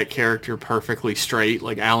plays that character perfectly straight,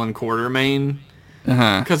 like Alan Quartermain.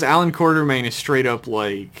 Because Alan Quartermain is straight up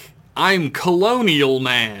like, I'm colonial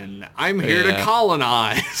man. I'm here to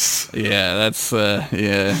colonize. Yeah, that's well,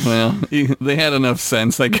 they had enough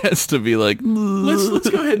sense, I guess, to be like, let's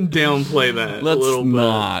go ahead and downplay that a little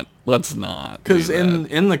bit. Let's not. Because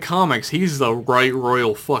in the comics, he's the right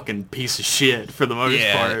royal fucking piece of shit for the most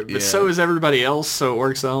part. But so is everybody else, so it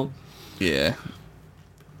works out. Yeah.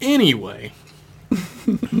 Anyway,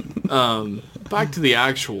 back to the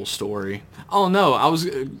actual story. Oh no,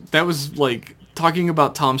 that was like talking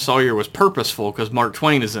about Tom Sawyer was purposeful because Mark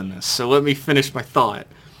Twain is in this. So let me finish my thought.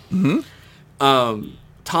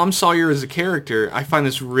 Tom Sawyer as a character, I find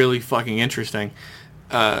this really fucking interesting.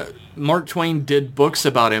 Mark Twain did books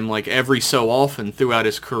about him like every so often throughout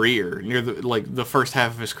his career, near the first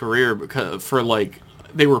half of his career, because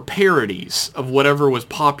they were parodies of whatever was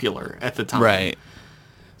popular at the time. Right.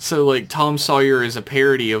 So like Tom Sawyer is a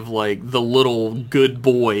parody of like the little good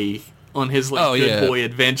boy on his good boy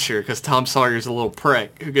adventure, because Tom Sawyer's a little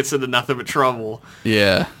prick who gets into nothing but trouble.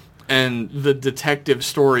 Yeah. And the detective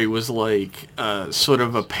story was like sort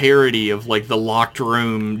of a parody of like the locked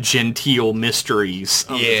room genteel mysteries.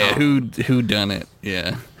 Who done it?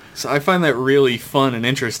 Yeah. So I find that really fun and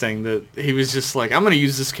interesting that he was just like, I'm going to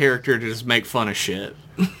use this character to just make fun of shit.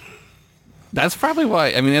 That's probably why.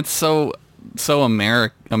 I mean, it's so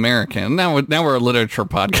American. Now we're a literature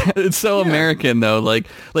podcast. It's so American though. Like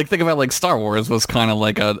think about like Star Wars was kind of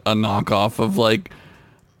like a knockoff of like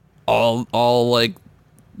all like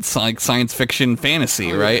science fiction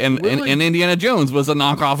fantasy, right? And Indiana Jones was a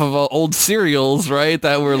knockoff of old serials, right?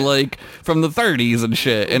 That were like from the 30s and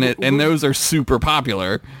shit. And those are super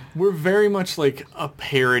popular. We're very much like a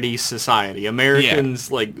parody society.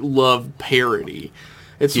 Americans like love parody.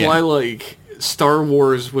 It's why like Star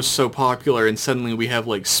Wars was so popular, and suddenly we have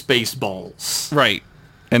like Spaceballs. Right.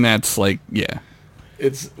 And that's like,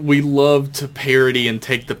 we love to parody and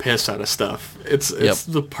take the piss out of stuff. It's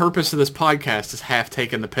the purpose of this podcast is half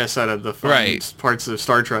taking the piss out of the fun parts of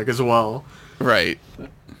Star Trek as well. Right.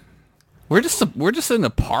 We're just in a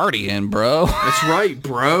partying, bro. That's right,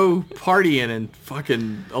 bro. Partying and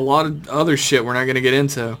fucking a lot of other shit we're not gonna get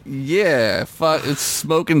into. Yeah, it's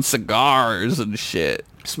smoking cigars and shit.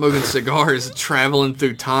 Smoking cigars, traveling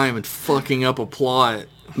through time, and fucking up a plot.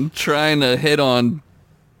 Trying to hit on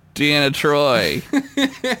Deanna Troy.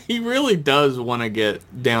 He really does want to get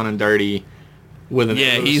down and dirty with an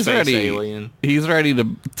he's space ready. alien. He's ready to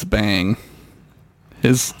bang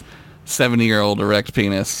his 70-year-old erect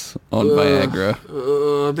penis on Viagra.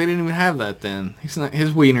 They didn't even have that then.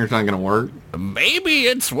 His wiener's not gonna work. Maybe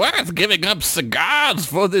it's worth giving up cigars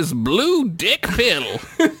for this blue dick pill.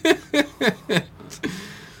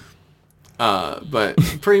 But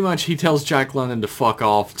pretty much he tells Jack London to fuck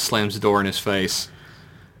off, slams the door in his face.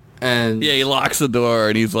 And Yeah, he locks the door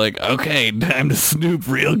and he's like, okay, time to snoop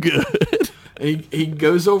real good. he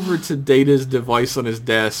goes over to Data's device on his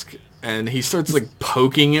desk and he starts like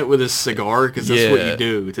poking it with his cigar because that's what you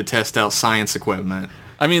do to test out science equipment.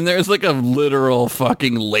 I mean, there's like a literal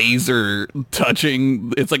fucking laser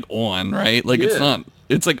touching. It's like on, right? Like it's not.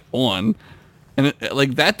 It's like on, and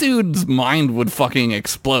like that dude's mind would fucking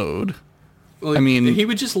explode. Like, I mean, he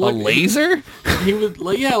would just look a laser. He would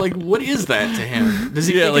like, like what is that to him? Does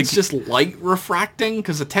he think it's just light refracting?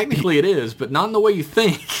 Because technically it is, but not in the way you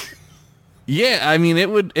think. Yeah, I mean, it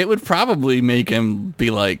would probably make him be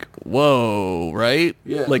like, whoa, right?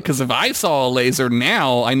 Yeah. Like, because if I saw a laser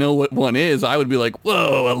now, I know what one is. I would be like,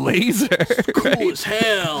 whoa, a laser. Cool as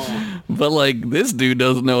hell. But like, this dude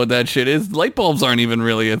doesn't know what that shit is. Light bulbs aren't even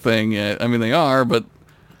really a thing yet. I mean, they are, but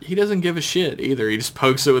he doesn't give a shit either. He just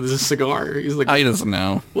pokes it with his cigar. He's like, he doesn't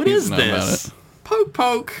know. What He is doesn't know about this? it. Poke,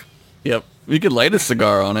 poke. Yep. You could light a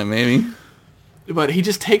cigar on it, maybe. But he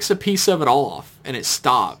just takes a piece of it off, and it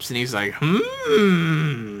stops, and he's like,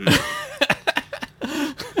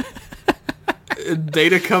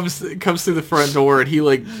 Data comes through the front door, and he,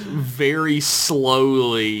 like, very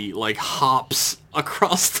slowly, like, hops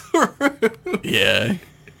across the room. Yeah.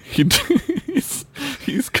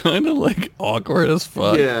 He's kind of, like, awkward as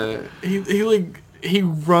fuck. Yeah. He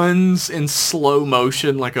runs in slow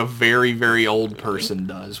motion like a very, very old person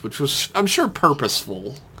does, which was, I'm sure,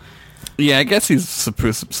 purposeful. Yeah, I guess he's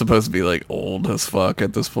supposed to be, like, old as fuck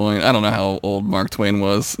at this point. I don't know how old Mark Twain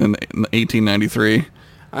was in 1893.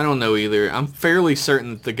 I don't know either. I'm fairly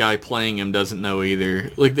certain that the guy playing him doesn't know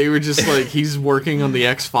either. Like, they were just like, he's working on the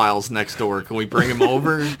X-Files next door. Can we bring him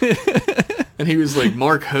over? And he was like,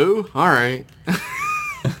 Mark who? All right.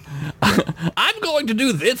 I'm going to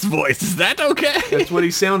do this voice. Is that okay? That's what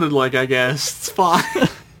he sounded like, I guess. It's fine.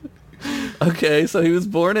 Okay, so he was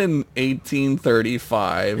born in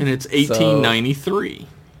 1835. And it's 1893.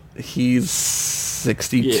 So he's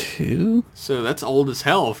 62? So that's old as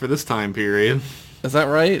hell for this time period. Is that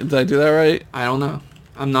right? Did I do that right? I don't know.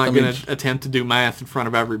 I'm not going to attempt to do math in front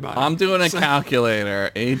of everybody. I'm doing a calculator.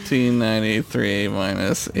 1893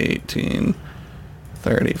 minus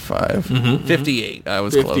 1835. 58. I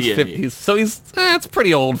was 58. close. 50, so that's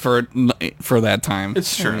pretty old for that time.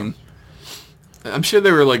 It's true. I'm sure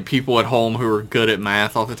there were like people at home who were good at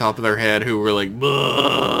math off the top of their head who were like,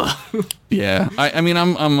 "Buh." Yeah. I mean,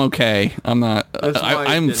 I'm okay. I'm not. That's why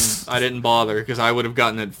I didn't bother because I would have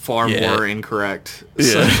gotten it far more incorrect.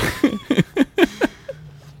 Yeah.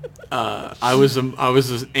 So, I was an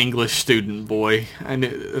English student, boy.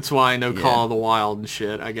 That's why I know Call of the Wild and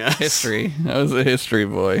shit, I guess. History. I was a history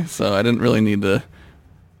boy, so I didn't really need to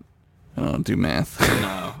do math.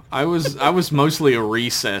 No. I was mostly a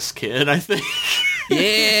recess kid, I think.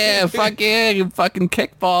 Yeah, fuck yeah, you fucking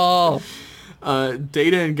kickball.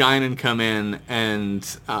 Data and Guinan come in and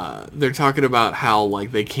they're talking about how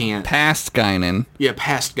like they can't Past Guinan. Yeah,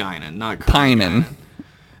 past Guinan, not Pinan.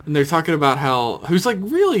 And they're talking about how who's like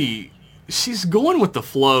really she's going with the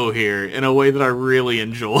flow here in a way that I really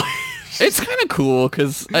enjoy. It's kind of cool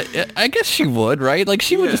because I guess she would, right? Like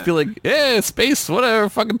she would just be like, yeah, space, whatever,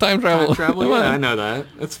 fucking time travel. Time travel, yeah, I know that.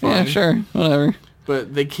 That's fine. Yeah, sure, whatever.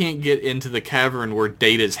 But they can't get into the cavern where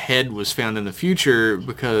Data's head was found in the future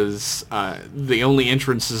because the only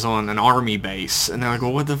entrance is on an army base. And they're like,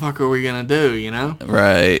 well, what the fuck are we going to do, you know?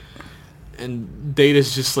 Right. And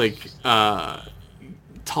Data's just like,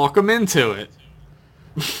 talk them into it.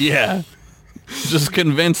 Yeah. Just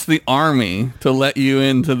convince the army to let you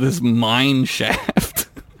into this mine shaft.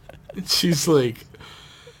 She's like...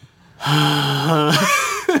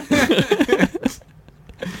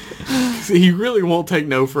 He really won't take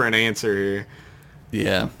no for an answer here.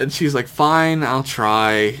 Yeah. And she's like, fine, I'll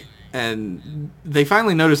try. And they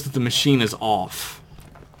finally notice that the machine is off.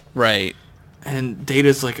 Right. And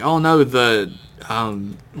Data's like, oh no, the,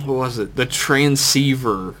 what was it? The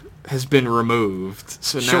transceiver has been removed.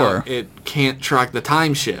 So now it can't track the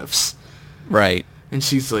time shifts. Right. And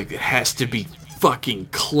she's like, it has to be fucking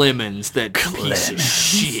Clemens, that piece of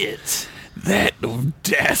shit. That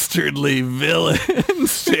dastardly villain,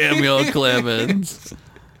 Samuel Clemens.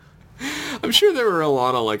 I'm sure there were a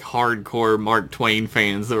lot of like hardcore Mark Twain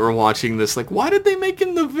fans that were watching this like, why did they make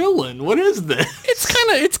him the villain? What is this?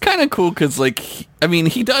 It's kind of cool because like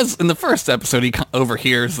he does in the first episode he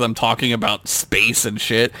overhears them talking about space and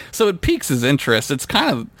shit, so it piques his interest. It's kind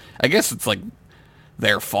of, I guess it's like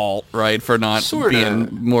their fault, right, for not being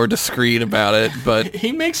more discreet about it. But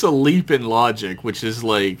he makes a leap in logic, which is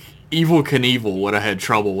like Evel Knievel would have had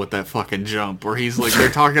trouble with that fucking jump, where he's like, they're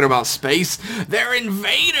talking about space, they're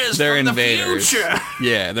invaders from the future.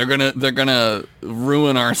 Yeah, they're gonna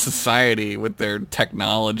ruin our society with their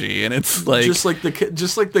technology, and it's like just like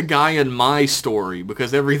the guy in my story,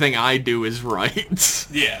 because everything I do is right.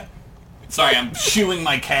 Yeah. Sorry, I'm shooing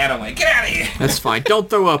my cat away. Get out of here. That's fine. Don't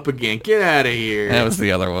throw up again. Get out of here. That was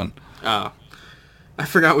the other one. Oh, I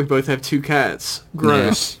forgot we both have 2 cats.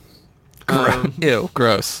 Gross. Yeah. Ew,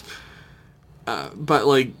 gross. But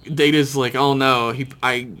like Data's like, oh no,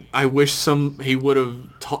 I wish he would have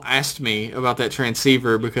asked me about that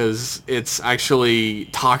transceiver because it's actually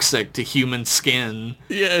toxic to human skin.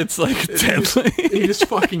 Yeah, it's like deadly. He just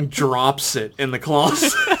fucking drops it in the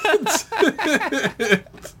closet.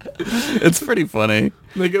 It's pretty funny.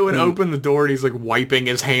 They go and open the door and he's like wiping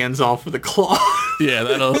his hands off with a cloth. Yeah,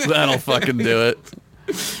 that'll fucking do it.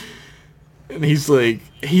 And he's like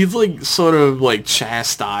sort of like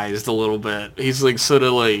chastised a little bit. He's like sort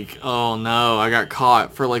of like, oh no, I got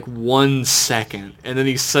caught for like 1 second. And then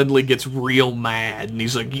he suddenly gets real mad and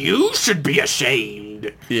he's like, you should be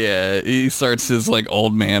ashamed. Yeah, he starts his like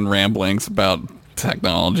old man ramblings about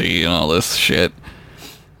technology and all this shit.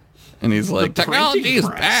 And he's like, technology is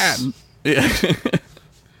bad. Yeah.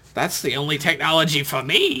 That's the only technology for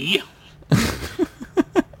me.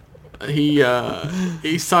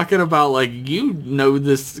 He's talking about like, you know,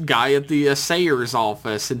 this guy at the assayer's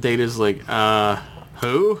office, and Data's like,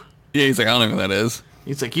 who? Yeah, he's like, I don't know who that is.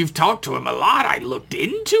 He's like, you've talked to him a lot. I looked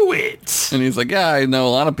into it. And he's like, yeah, I know a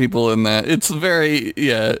lot of people in that. It's very,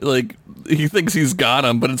 yeah, like he thinks he's got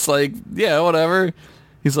him, but it's like, yeah, whatever.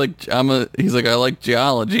 He's like, I like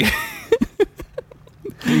geology.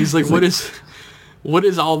 He's like, what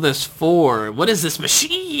is all this for? What is this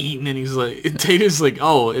machine? And he's like, Data's like,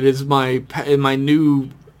 oh, it is my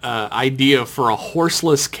new idea for a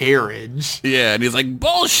horseless carriage. Yeah, and he's like,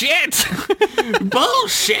 bullshit!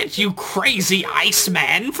 Bullshit, you crazy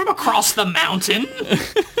Iceman from across the mountain.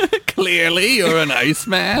 Clearly, you're an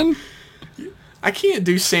Iceman. I can't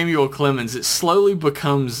do Samuel Clemens. It slowly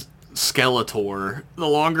becomes Skeletor the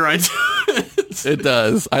longer I do it. It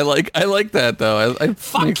does. I like that though.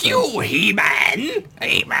 Fuck you, He-Man!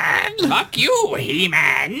 He-Man! Fuck you,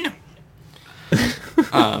 He-Man!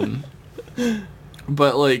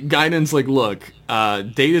 But like Guidon's like, look,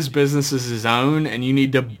 Data's business is his own, and you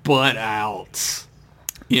need to butt out.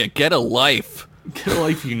 Yeah, get a life. Get a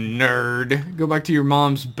life, you nerd. Go back to your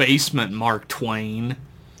mom's basement, Mark Twain.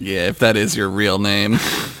 Yeah, if that is your real name.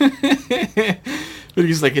 But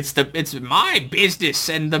he's like, it's my business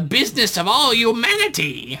and the business of all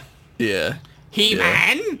humanity. Yeah.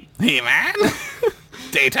 He-Man. Yeah. He-Man.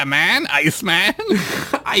 Data Man. Iceman.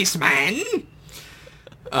 Iceman.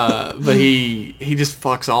 But he just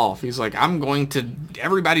fucks off. He's like,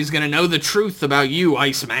 everybody's gonna know the truth about you,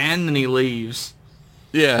 Iceman, and he leaves.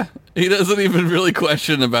 Yeah. He doesn't even really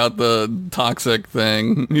question about the toxic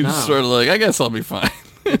thing. He's just sort of like, I guess I'll be fine.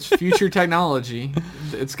 It's future technology.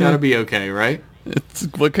 It's gotta be okay, right? It's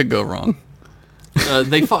what could go wrong.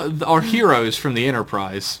 Our heroes from the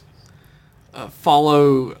Enterprise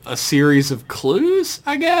follow a series of clues,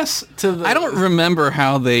 I guess. I don't remember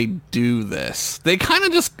how they do this. They kind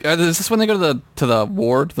of just is this when they go to the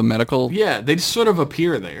ward, the medical? Yeah, they just sort of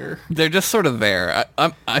appear there. They're just sort of there.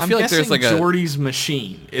 I feel like there's like Geordi's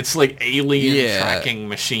machine. It's like alien tracking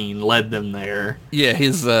machine led them there. Yeah,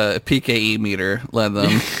 his PKE meter led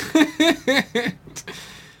them.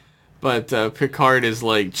 But Picard is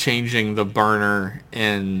like changing the burner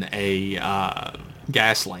in a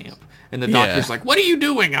gas lamp. And the doctor's like, what are you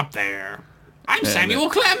doing up there? I'm Samuel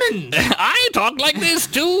Clemens. I talk like this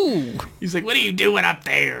too. He's like, what are you doing up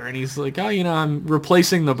there? And he's like, oh, I'm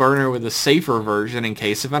replacing the burner with a safer version in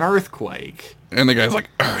case of an earthquake. And the guy's like,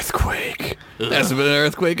 earthquake? There hasn't been an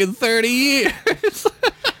earthquake in 30 years.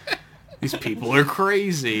 These people are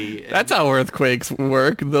crazy. That's how earthquakes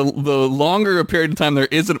work. The longer a period of time there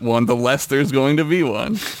isn't one, the less there's going to be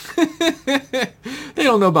one. They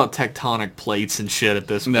don't know about tectonic plates and shit at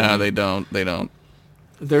this point. No, they don't.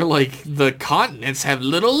 They're like, the continents have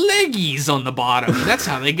little leggies on the bottom. That's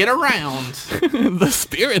how they get around. The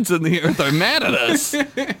spirits in the earth are mad at us.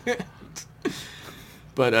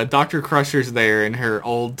 But Dr. Crusher's there in her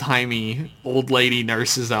old-timey old lady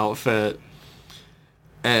nurse's outfit.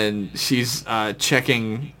 And she's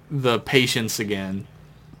checking the patients again.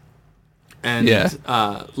 And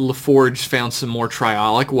LaForge found some more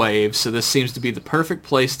triolic waves, so this seems to be the perfect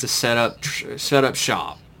place to set up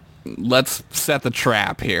shop. Let's set the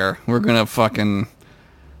trap here. We're gonna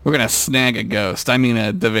snag a ghost. I mean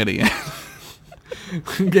a Davidian.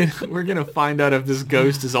 We're gonna find out if this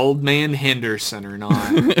ghost is Old Man Henderson or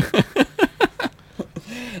not.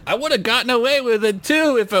 I would have gotten away with it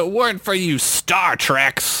too if it weren't for you Star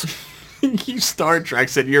Treks. You Star Trek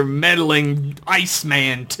said you're meddling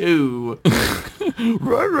Iceman too.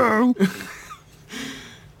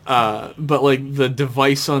 But like the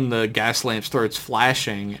device on the gas lamp starts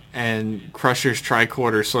flashing and Crusher's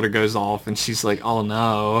tricorder sort of goes off and she's like, oh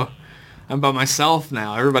no, I'm by myself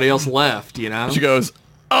now. Everybody else left, you know? She goes,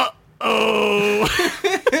 uh-oh.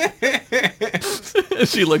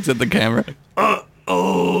 She looks at the camera.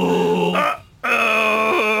 Uh-oh.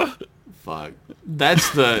 Uh-oh. Fuck.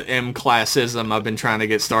 That's the M-classism I've been trying to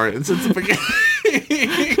get started since the beginning.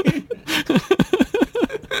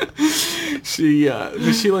 She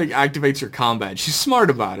like activates her combat. She's smart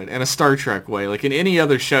about it in a Star Trek way. Like in any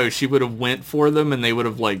other show, she would have went for them and they would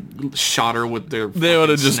have like shot her with their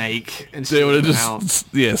snake. And they would have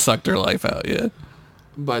just sucked her life out. Yeah,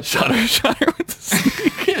 but shot her with the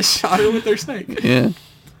snake. Yeah, shot her with their snake. Yeah.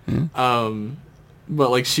 But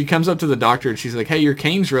like she comes up to the doctor and she's like, "Hey, your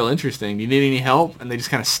cane's real interesting. Do you need any help?" And they just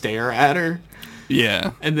kind of stare at her.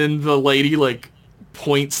 Yeah. And then the lady like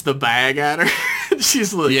points the bag at her.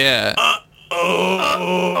 She's like, yeah.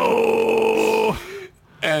 Oh.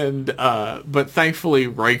 And but thankfully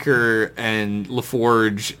Riker and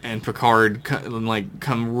LaForge and Picard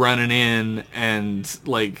come running in and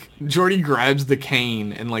like Geordi grabs the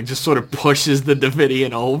cane and like just sort of pushes the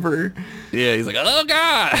Davidian over. Yeah, he's like, oh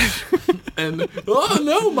god. And oh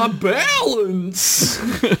no, my balance.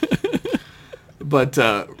 But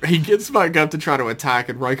he gets back up to try to attack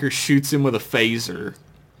and Riker shoots him with a phaser.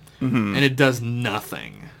 Mm-hmm. And it does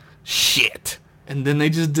nothing. Shit. And then they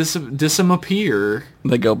just disappear.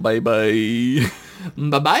 They go bye-bye.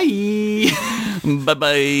 Bye-bye.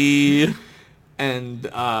 Bye-bye. And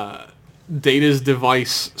Data's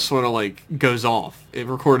device sort of like goes off. It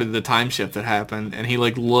recorded the time shift that happened. And he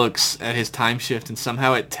like looks at his time shift and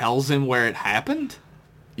somehow it tells him where it happened.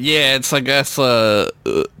 Yeah, it's, I guess, a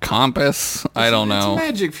compass. I don't know. It's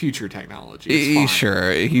magic future technology.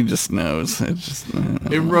 Sure, he just knows.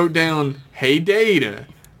 It wrote down, hey, Data,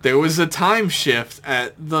 there was a time shift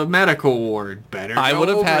at the medical ward. Better go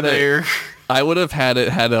over there. I would have had it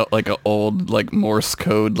had a old like Morse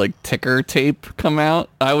code like ticker tape come out.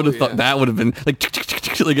 I would have thought that would have been like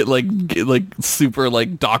super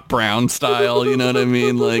like Doc Brown style. You know what I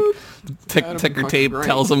mean? Like ticker tape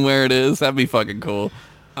tells him where it is. That'd be fucking cool.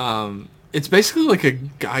 It's basically like a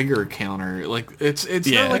Geiger counter. Like it's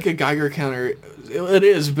not like a Geiger counter. It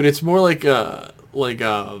is, but it's more like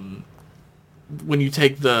when you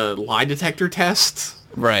take the lie detector test,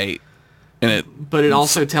 right? But it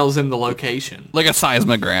also tells him the location, like a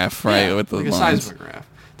seismograph, right? Yeah, with the like lines. A seismograph.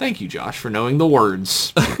 Thank you, Josh, for knowing the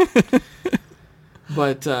words.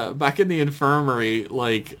 But back in the infirmary,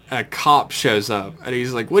 like a cop shows up and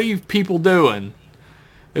he's like, "What are you people doing?"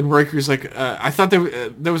 And Riker's like, I thought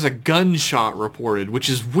there was a gunshot reported, which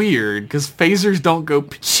is weird because phasers don't go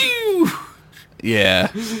pachoo. Yeah.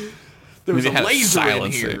 There was a laser in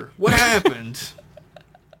here. What happened?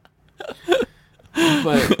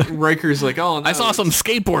 But Riker's like, oh, no. I saw some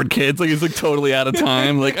skateboard kids. Like he's like totally out of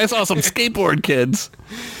time. Like I saw some skateboard kids.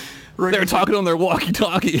 They were talking on their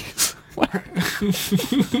walkie-talkies.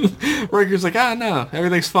 Riker's like, no,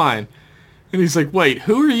 everything's fine. And he's like, wait,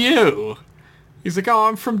 who are you? He's like, oh,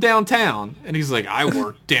 I'm from downtown. And he's like, I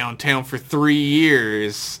worked downtown for 3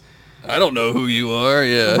 years. I don't know who you are,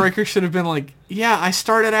 yeah. Riker should have been like, yeah, I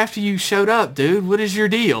started after you showed up, dude. What is your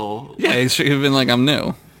deal? Yeah, he should have been like, I'm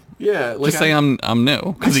new. Yeah. Like, just say I'm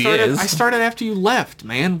new, because he is. I started after you left,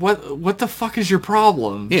 man. What the fuck is your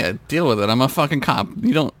problem? Yeah, deal with it. I'm a fucking cop.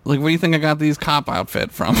 You don't, like, where do you think I got these cop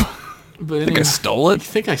outfit from? But think I stole it?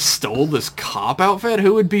 You think I stole this cop outfit?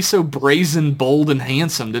 Who would be so brazen, bold, and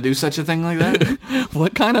handsome to do such a thing like that?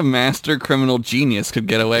 What kind of master criminal genius could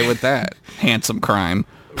get away with that? Handsome crime.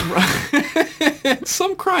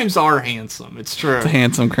 Some crimes are handsome. It's true. It's a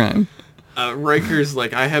handsome crime. Riker's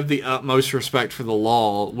like, I have the utmost respect for the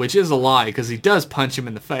law, which is a lie because he does punch him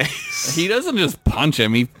in the face. He doesn't just punch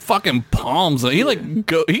him; he fucking palms him. He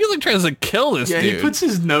tries to kill this dude. He puts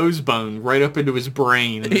his nose bone right up into his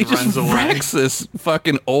brain and he then runs just away. wrecks this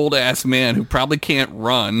fucking old ass man who probably can't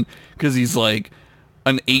run because he's like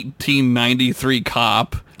an 1893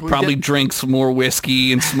 cop. Probably drinks more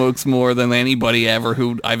whiskey and smokes more than anybody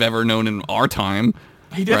who I've ever known in our time.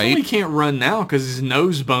 He definitely can't run now because his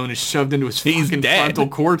nose bone is shoved into his fucking frontal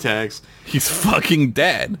cortex. He's fucking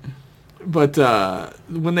dead. But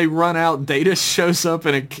when they run out, Data shows up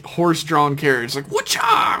in a horse-drawn carriage, like,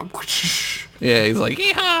 whatcha? Yeah, he's like,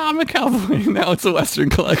 yeehaw, I'm a cowboy. Now it's a Western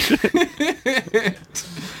collection.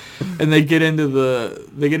 And they get into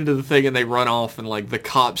the thing and they run off, and like the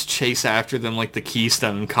cops chase after them like the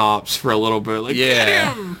Keystone cops for a little bit. Like,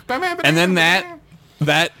 get him! And then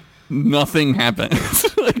that nothing happens.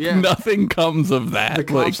 Nothing comes of that. The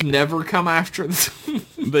cops never come after them.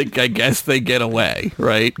 I guess they get away,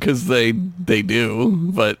 right? Because they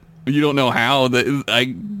do, but you don't know how. The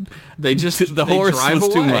horse was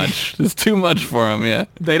away. Too much. It's too much for them. Yeah.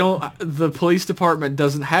 The police department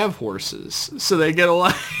doesn't have horses, so they get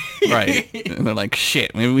away. Right. And they're like,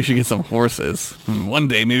 shit, maybe we should get some horses. One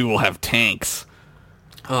day maybe we'll have tanks.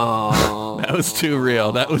 Oh. That was too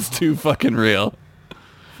real. That was too fucking real.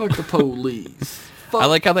 Fuck the police. I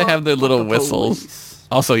like how they have their little whistles. Police.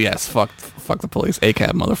 Also, yes, fuck the police.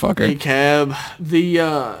 ACAB, motherfucker.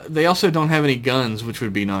 ACAB. They also don't have any guns, which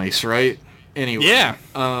would be nice, right? Anyway. Yeah.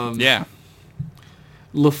 Yeah.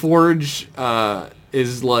 LaForge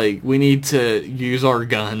is like, we need to use our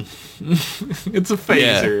gun. It's a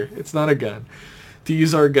phaser. Yeah. It's not a gun. To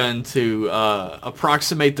use our gun to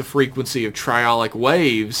approximate the frequency of triolic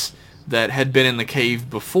waves that had been in the cave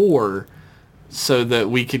before, so that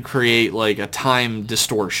we could create like a time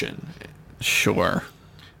distortion. Sure.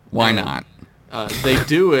 Why not? They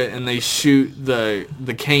do it and they shoot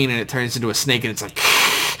the cane and it turns into a snake and it's like...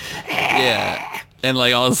 Yeah. And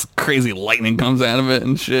like all this crazy lightning comes out of it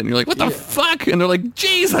and shit. And you're like, what the fuck? And they're like,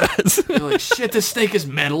 Jesus. They're like, shit, this snake is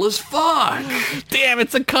metal as fuck. Damn,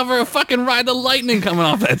 it's a cover of fucking Ride the Lightning coming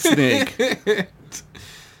off that snake.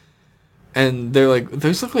 And they're like,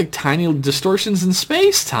 those look like tiny distortions in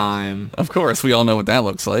space-time. Of course, we all know what that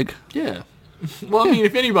looks like. Yeah. Well, I mean,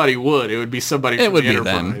 if anybody would, it would be somebody from the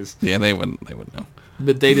Enterprise. Them. Yeah, they wouldn't know.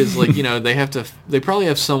 But Data's like, they probably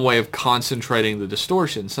have some way of concentrating the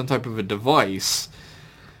distortion, some type of a device.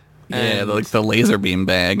 Yeah, like the laser beam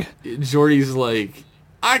bag. Geordi's like,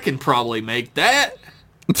 I can probably make that.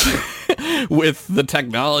 With the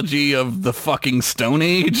technology of the fucking Stone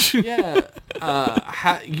Age? Yeah.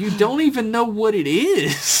 You don't even know what it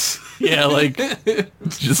is. Yeah, like,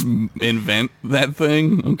 just invent that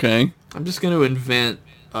thing? Okay. I'm just going to invent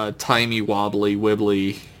a timey wobbly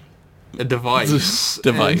wibbly device.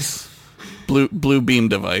 Blue beam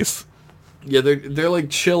device. Yeah, they're like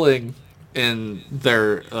chilling in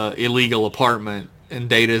their illegal apartment, and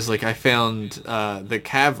Data's like, I found the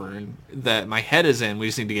cavern that my head is in. We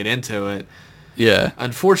just need to get into it. Yeah.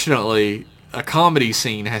 Unfortunately, a comedy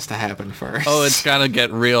scene has to happen first. Oh, it's gotta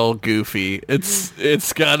get real goofy.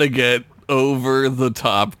 It's gotta get over the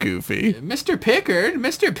top goofy. Mr. Pickard.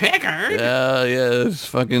 Yeah, it's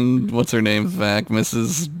fucking, what's her name back?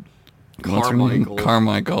 Mrs.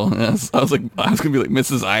 Carmichael. Yes. I was gonna be like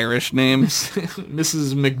Mrs. Irish name.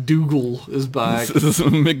 Mrs. McDougal is back. Mrs.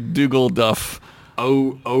 McDougal Duff.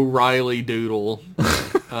 O'Reilly Doodle.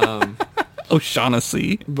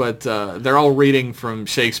 O'Shaughnessy. But they're all reading from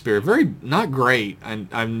Shakespeare. Very not great,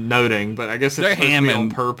 I'm noting, but I guess it's hamming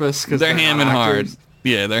on purpose because they're hamming hard.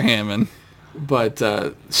 Yeah, they're hamming. But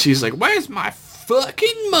she's like, "Where's my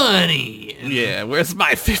fucking money?" Yeah, where's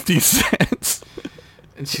my 50 cents?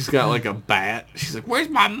 And she's got like a bat. She's like, "Where's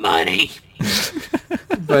my money?"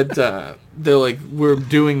 But they're like, "We're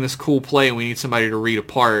doing this cool play and we need somebody to read a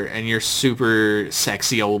part, and you're super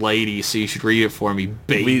sexy old lady, so you should read it for me,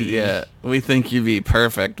 baby." We think you'd be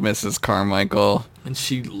perfect, Mrs. Carmichael. And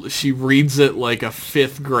she reads it like a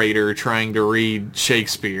 5th grader trying to read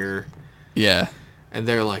Shakespeare. Yeah. And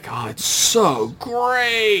they're like, "Oh, it's so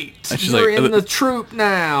great! You're in the troupe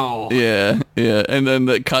now." Yeah. And then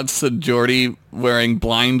it cuts to Geordi wearing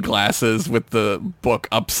blind glasses with the book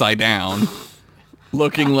upside down,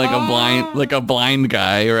 looking like a blind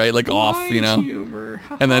guy, right? Like blind off, humor.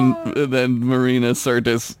 And then Marina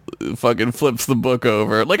Sirtis fucking flips the book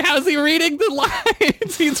over. Like, how's he reading the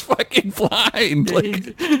lines? He's fucking blind.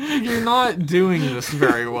 Like, you're not doing this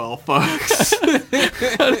very well, folks.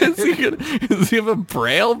 Does he have a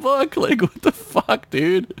Braille book? Like, what the fuck,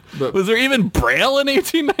 dude? Was there even Braille in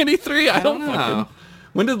 1893? I don't know.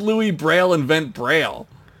 When did Louis Braille invent Braille?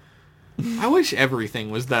 I wish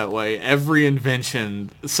everything was that way. Every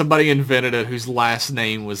invention, somebody invented it whose last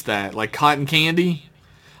name was that. Like cotton candy.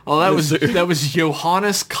 Oh, that was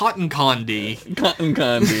Johannes Cotton Candy. Cotton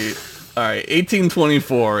candy. All right,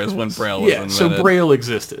 1824 is when Braille was invented. So Braille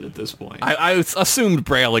existed at this point. I assumed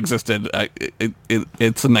Braille existed.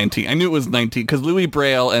 It's a 19. I knew it was 19 because Louis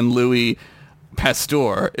Braille and Louis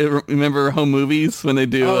Pasteur. Remember home movies when they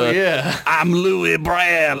do? Oh yeah. I'm Louis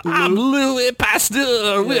Braille. I'm Louis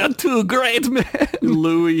Pasteur. We are two great men.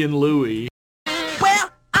 Louis and Louis. Well,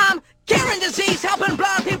 I'm curing disease, helping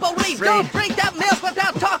blind people read. Don't drink that milk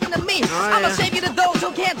without talking to me. I'm gonna save you to those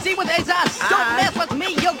who can't see with their eyes. Don't mess with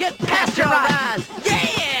me, you'll get pasteurized.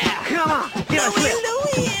 Yeah! Come on, get us Louis,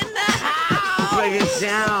 Louis in the house! Break it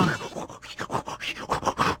down.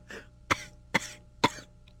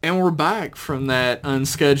 And we're back from that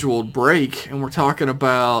unscheduled break, and we're talking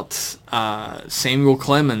about Samuel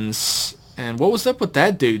Clemens. And what was up with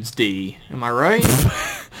that dude's D? Am I right?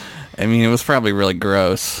 I mean, it was probably really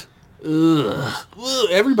gross. Ugh.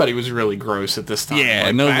 Everybody was really gross at this time. Yeah,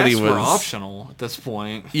 like, nobody masks were was optional at this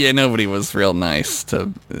point. Yeah, nobody was real nice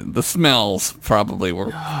to. The smells probably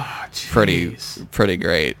were pretty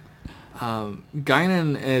great.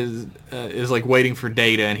 Guinan is like waiting for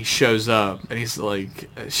Data, and he shows up, and he's like,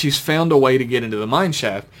 she's found a way to get into the mine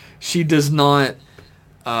shaft. She does not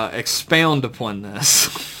expound upon this.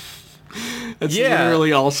 That's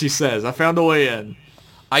literally all she says. I found a way in.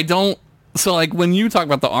 I don't. So like when you talk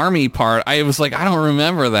about the army part, I was like, I don't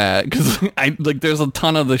remember that because there's a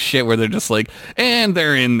ton of the shit where they're just like, and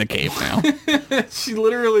they're in the cave now. She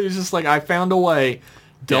literally is just like, I found a way.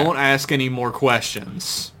 Don't ask any more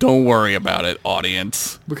questions. Don't worry about it,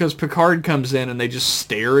 audience. Because Picard comes in and they just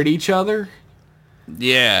stare at each other.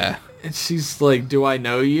 Yeah. And she's like, do I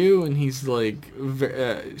know you? And he's like,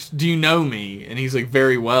 do you know me? And he's like,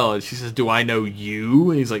 very well. And she says, do I know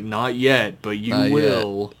you? And he's like, not yet, but you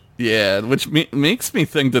will. Yeah, which makes me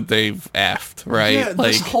think that they've effed, right? Yeah,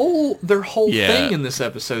 like their whole thing in this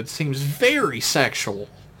episode seems very sexual.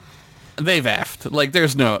 They've effed. Like,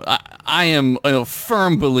 there's no... I am a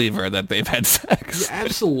firm believer that they've had sex. Yeah,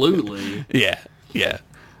 absolutely. yeah.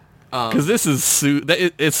 Because this is...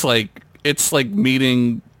 It's like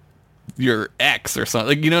meeting your ex or something.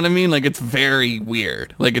 Like, you know what I mean? Like, it's very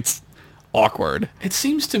weird. Like, it's awkward. It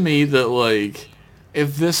seems to me that, like,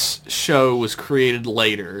 if this show was created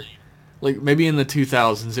later, like, maybe in the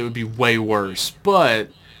 2000s, it would be way worse. But...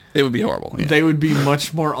 it would be horrible. Yeah. They would be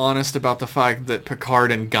much more honest about the fact that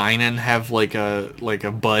Picard and Guinan have like a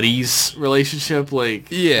buddies relationship,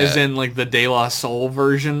 as in like the De La Soul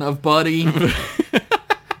version of buddy,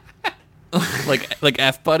 like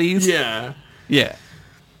F buddies. Yeah.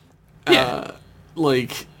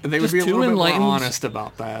 Like they would be a little bit more honest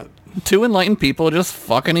about that. Two enlightened people just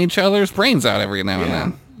fucking each other's brains out every now and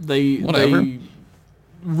then. They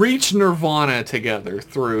reach nirvana together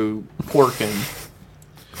through porking.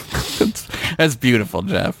 That's beautiful,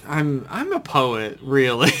 Jeff. I'm a poet,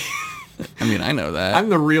 really. I mean, I know that. I'm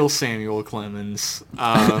the real Samuel Clemens.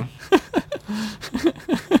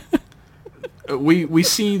 We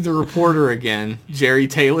see the reporter again, Jerry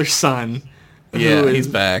Taylor's son. Yeah, he's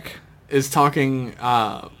back. Is talking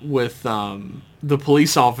with the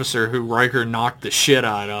police officer who Riker knocked the shit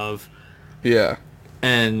out of. Yeah.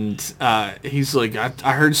 And he's like,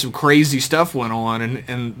 I heard some crazy stuff went on,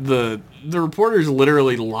 and the reporter's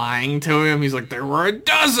literally lying to him. He's like, there were a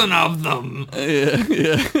dozen of them.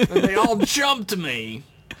 Yeah. And they all jumped me.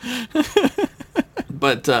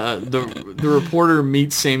 But the reporter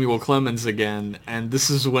meets Samuel Clemens again, and this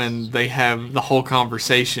is when they have the whole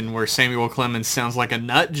conversation where Samuel Clemens sounds like a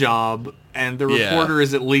nut job, and the reporter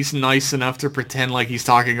is at least nice enough to pretend like he's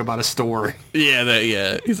talking about a story.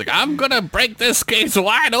 Yeah. He's like, I'm gonna break this case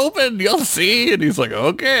wide open. You'll see. And he's like,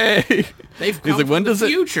 okay. They've come from the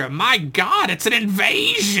future. My God, it's an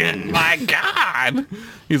invasion. My God.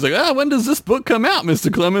 He's like, when does this book come out,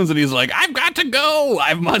 Mr. Clemens? And he's like, I've got to go.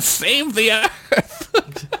 I must save the Earth.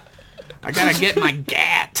 I gotta get my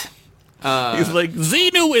gat. He's like,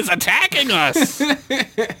 Xenu is attacking us.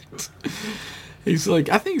 He's like,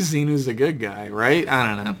 I think Xenu's a good guy, right?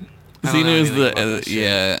 I don't know. Xenu's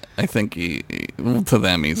I think to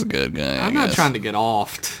them he's a good guy. I'm not trying to get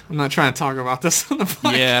offed. I'm not trying to talk about this on the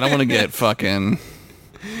podcast. Yeah, I don't want to get fucking...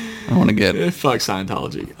 I want to get... Fuck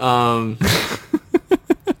Scientology.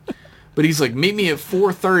 But he's like, meet me at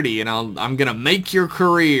 4:30 and I'm going to make your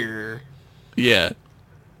career. Yeah.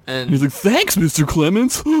 And he's like, thanks, Mr.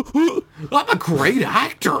 Clemens. I'm a great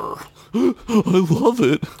actor. I love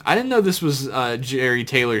it. I didn't know this was Jerry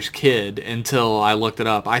Taylor's kid until I looked it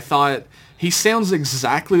up. I thought He sounds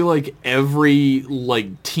exactly like every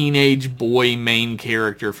like teenage boy main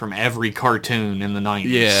character from every cartoon in the 90s.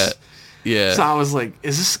 Yeah. Yeah. So I was like,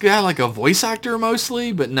 is this guy like a voice actor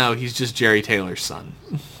mostly? But no, he's just Jerry Taylor's son.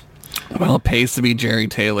 Well, it pays to be Jerry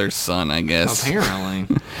Taylor's son, I guess.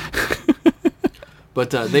 Apparently. But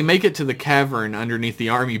they make it to the cavern underneath the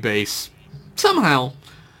army base somehow.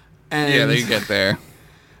 And Yeah, they get there.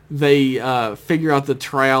 they figure out the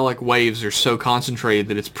triolic waves are so concentrated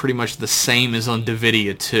that it's pretty much the same as on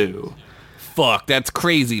Davidia 2. Fuck, that's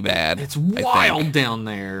crazy bad. It's I think. wild down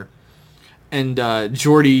there. And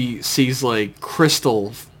Geordi sees like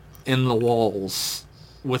crystal in the walls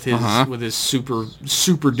with his super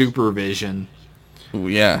duper vision. Ooh,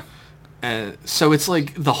 yeah. So it's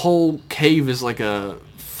like the whole cave is like a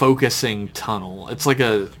focusing tunnel. It's like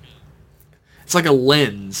a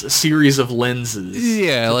lens, a series of lenses.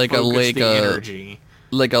 Yeah, to like focus the energy.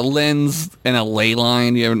 Like a lens and a ley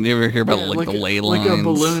line. You ever hear about Yeah, the ley lines? like a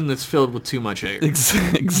balloon that's filled with too much air.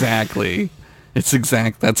 Exactly. That's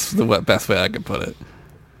the best way I could put it.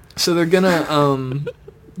 So they're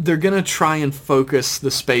gonna try and focus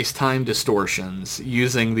the space-time distortions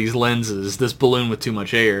using these lenses, this balloon with too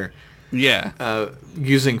much air, Yeah.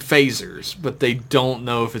 using phasers, but they don't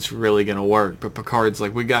know if it's really gonna work. But Picard's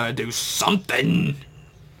like, we gotta do something.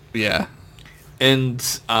 Yeah. And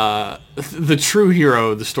the true hero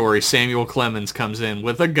of the story, Samuel Clemens, comes in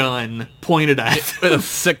with a gun pointed at With a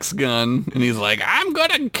 6 gun, and he's like, I'm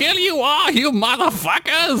gonna kill you all, you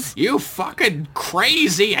motherfuckers! you fucking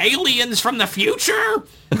crazy aliens from the future!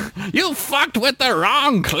 You fucked with the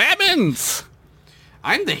wrong Clemens!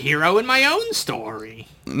 I'm the hero in my own story.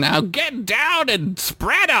 Now get down and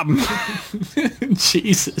spread them!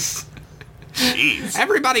 Jesus. Jeez.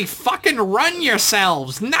 Everybody fucking run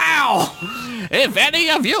yourselves now! If any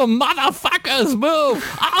of you motherfuckers move,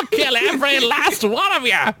 I'll kill every last one of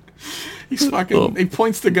you! He's fucking, he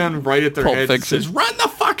points the gun right at their Pulp head and Fiction. says, run the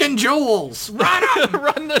fucking jewels! Run 'em!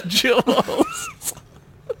 Run the jewels!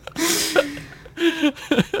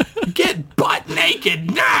 Get butt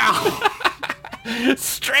naked now!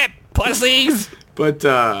 Strip, pussies! But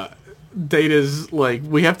Data's like,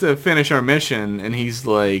 we have to finish our mission, and he's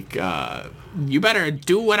like, you better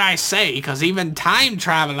do what I say, because even time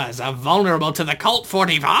travelers are vulnerable to the Colt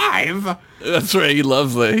 45. That's right, he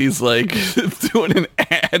loves it. He's like doing an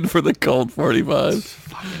ad for the Colt 45.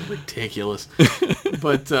 Fucking ridiculous.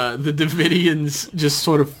 But the Davidians just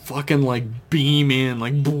sort of fucking like beam in,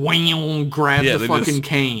 like boing, grab Yeah, the they fucking just-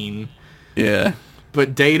 cane. Yeah.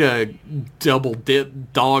 But Data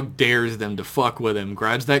dog dares them to fuck with him,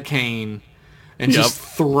 grabs that cane, and Yep. just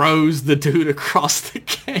throws the dude across the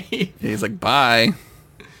cave. He's like, bye.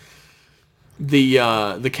 The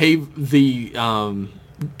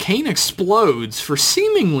cane explodes for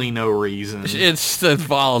seemingly no reason. It's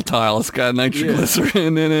volatile. It's got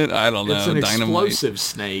nitroglycerin in it. I don't know. It's an Dynamite. explosive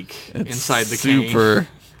snake It's inside the cane. super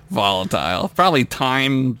volatile. Probably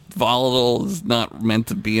time volatile is not meant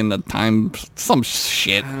to be in the time. Some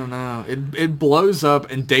shit. I don't know. It blows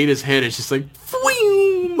up, and Data's head is just like,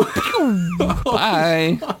 "Fwing!"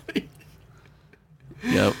 Bye.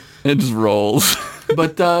 Yep. It just rolls.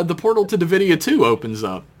 But the portal to Davidia 2 opens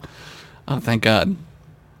up, Oh, thank God.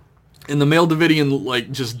 and the male Davidian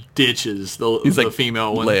like just ditches the Like,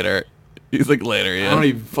 female one. later. He's like, later, I don't yeah.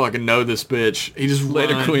 even fucking know this bitch. He just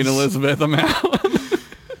Later, runs. Queen Elizabeth, I'm out.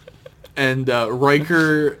 And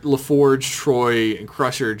Riker, LaForge, Troy, and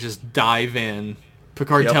Crusher just dive in.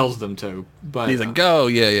 Picard Yep. tells them to, but He's like, go,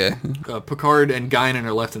 yeah. Picard and Guinan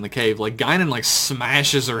are left in the cave. Like Guinan like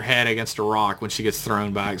smashes her head against a rock when she gets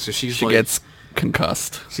thrown back, so she's She like gets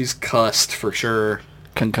concussed. she's cussed for sure.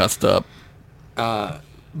 Concussed up.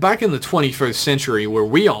 Back in the 21st century, where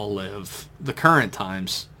we all live, the current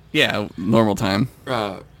times, Yeah, normal time.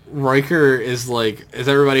 Riker is like, "Is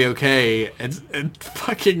everybody okay?" And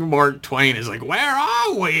fucking Mark Twain is like, "Where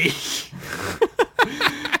are we?"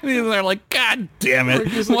 And they're like, God damn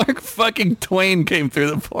it. Mark fucking Twain came through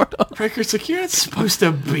the portal. Riker's like, "You're not supposed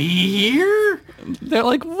to be here." They're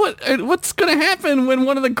like, what's going to happen when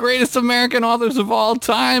one of the greatest American authors of all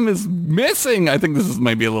time is missing? I think this is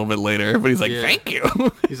maybe a little bit later, but he's like, Yeah. thank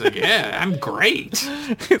you. He's like, "Yeah, I'm great."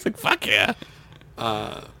 He's like, fuck yeah.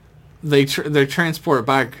 They transport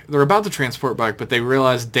back. They're about to transport back, but they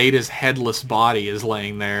realize Data's headless body is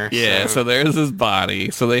laying there. Yeah, so there's his body.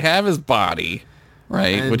 So they have his body,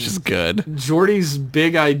 right? And- Which is good. Geordi's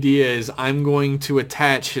big idea is, I'm going to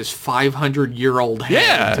attach his 500-year-old head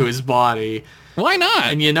Yeah. to his body. Why not?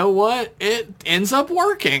 And you know what? It ends up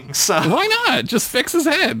working. So Why not? Just fix his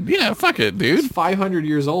head. Yeah, fuck it, dude. 500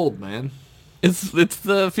 years old, man. It's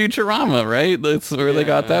the Futurama, right? That's where they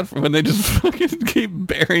got that from. When they just fucking keep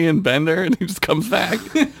burying Bender and he just comes back.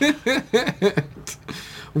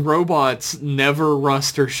 Robots never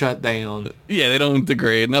rust or shut down. Yeah, they don't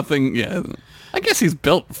degrade. Nothing. Yeah, I guess he's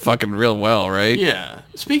built fucking real well, right? Yeah.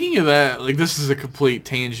 Speaking of that, like, this is a complete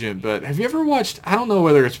tangent, but have you ever watched, I don't know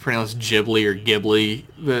whether it's pronounced Ghibli or Ghibli,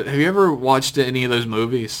 but have you ever watched any of those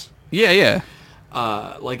movies? Yeah.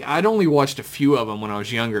 Like, I'd only watched a few of them when I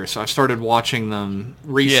was younger, so I started watching them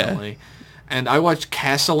recently. Yeah. And I watched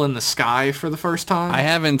Castle in the Sky for the first time. I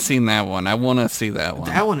haven't seen that one. I want to see that one.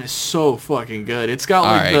 That one is so fucking good. It's got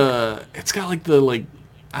like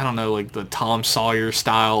I don't know, like the Tom Sawyer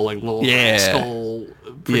style, like little rascal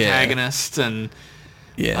protagonist, and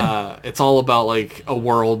it's all about like a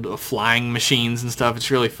world of flying machines and stuff.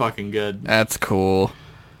 It's really fucking good. That's cool.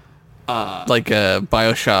 Like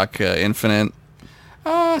BioShock Infinite.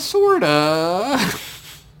 Sorta.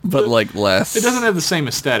 But like less. It doesn't have the same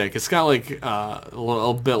aesthetic. It's got like a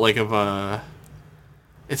little bit like of a.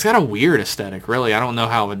 It's got a weird aesthetic, really. I don't know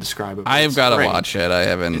how I would describe it. I've got to watch it. I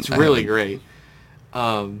haven't. It's really great.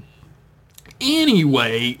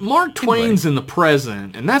 Anyway, Mark Twain's in the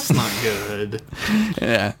present, and that's not good.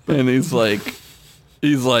 Yeah, and he's like,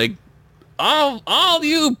 all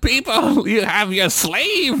you people, you have your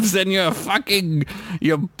slaves and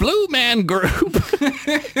your Blue Man Group.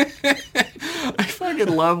 I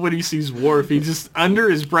fucking love when he sees Worf. He just, under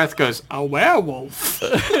his breath, goes, "A werewolf."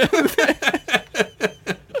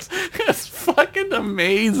 That's fucking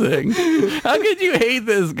amazing. How could you hate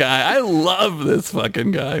this guy? I love this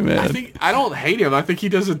fucking guy, man. I don't hate him. I think he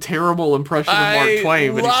does a terrible impression of Mark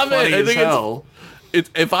Twain, but he's funny as hell.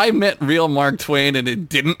 If I met real Mark Twain and it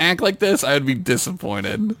didn't act like this, I would be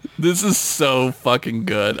disappointed. This is so fucking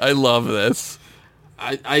good. I love this.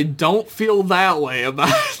 I don't feel that way about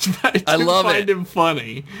it, but I love find him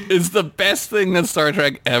funny. It's the best thing that Star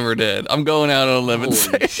Trek ever did. I'm going out on a limb and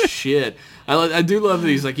saying shit. I do love that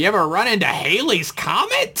he's like, you ever run into Halley's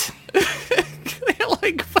Comet?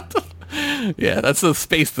 Like, what the... Yeah, that's the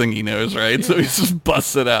space thing he knows, right? Yeah. So he just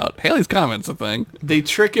busts it out. Halley's Comet's a thing. They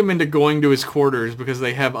trick him into going to his quarters because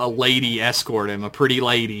they have a lady escort him, a pretty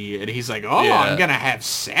lady, and he's like, I'm gonna have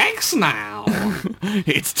sex now.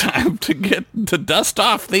 It's time to dust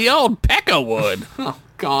off the old peckerwood. Oh,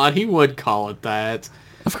 God, he would call it that.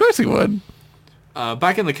 Of course he would.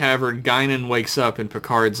 Back in the cavern, Guinan wakes up in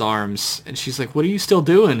Picard's arms, and she's like, what are you still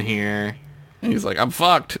doing here? And he's like, I'm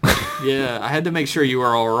fucked. Yeah, I had to make sure you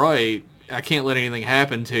were all right. I can't let anything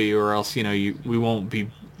happen to you, or else, we won't be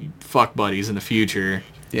fuck buddies in the future.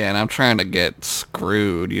 Yeah, and I'm trying to get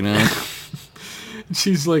screwed,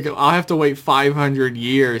 She's like, I'll have to wait 500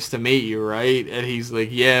 years to meet you, right? And he's like,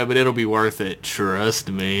 yeah, but it'll be worth it. Trust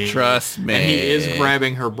me. Trust me. And he is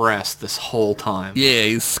grabbing her breast this whole time. Yeah,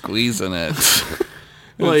 he's squeezing it.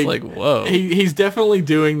 It's like, whoa. He's definitely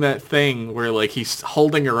doing that thing where, like, he's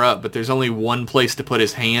holding her up, but there's only one place to put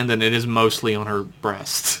his hand, and it is mostly on her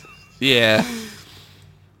breast. Yeah.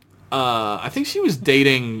 I think she was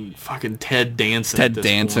dating fucking Ted Danson. Ted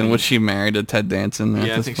Danson. Was she married to Ted Danson?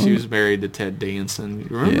 Yeah, I think she was married to Ted Danson.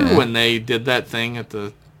 Remember when they did that thing at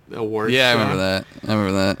the awards show? I remember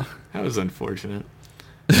that. That was unfortunate.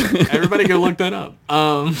 Everybody go look that up.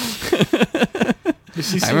 I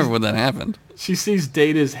remember when that happened. She sees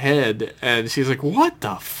Data's head, and she's like, what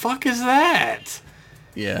the fuck is that?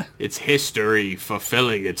 Yeah. It's history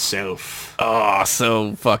fulfilling itself. Oh,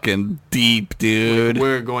 so fucking deep, dude.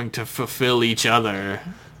 We're going to fulfill each other.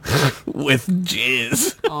 With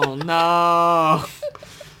jizz. Oh, no.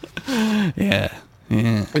 Yeah.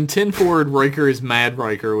 Yeah. And 10 forward, Riker is Mad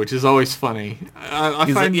Riker, which is always funny.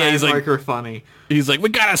 I find Mad Riker funny. He's like, we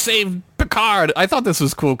gotta save Picard. I thought this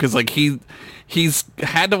was cool because like he's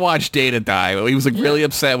had to watch Data die. He was like really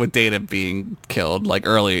upset with Data being killed like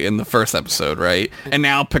early in the first episode, right? And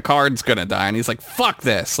now Picard's gonna die, and he's like, fuck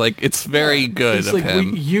this. Like, it's very good of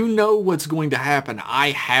him. You know what's going to happen.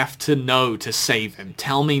 I have to know to save him.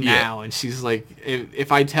 Tell me now. And she's like,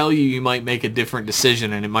 if I tell you, you might make a different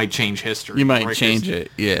decision, and it might change history. You might change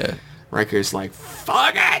it. Yeah. Riker's like,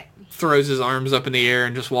 fuck it. Throws his arms up in the air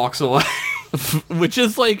and just walks away. Which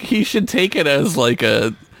is like, he should take it as like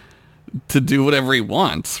to do whatever he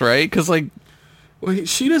wants, right? Because like, well,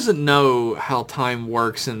 she doesn't know how time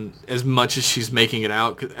works, and as much as she's making it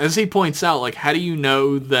out. As he points out, like, how do you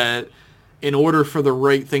know that in order for the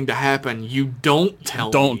right thing to happen, you don't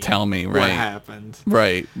tell me right? What happened?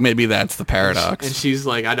 Right. Maybe that's the paradox. And she's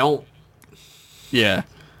like, I don't. Yeah.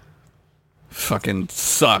 Fucking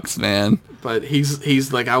sucks, man. But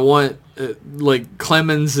he's like, I want, like,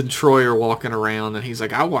 Clemens and Troy are walking around, and he's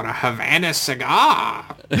like, I want a Havana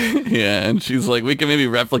cigar. Yeah, and she's like, we can maybe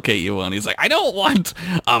replicate you one. He's like, I don't want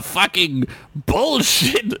a fucking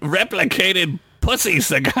bullshit replicated pussy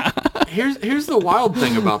cigar. Here's the wild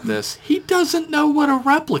thing about this. He doesn't know what a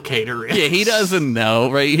replicator is. Yeah, he doesn't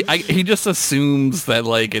know, right? He just assumes that,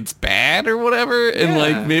 like, it's bad or whatever, and,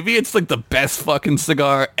 like, maybe it's, like, the best fucking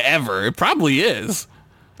cigar ever. It probably is.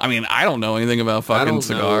 I mean, I don't know anything about fucking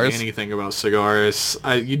cigars. Know anything about cigars.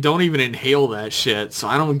 You don't even inhale that shit, so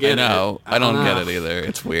I don't get it. I don't get it either.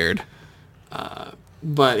 It's weird.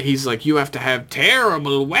 But he's like, you have to have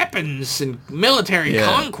terrible weapons and military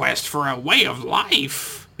conquest for a way of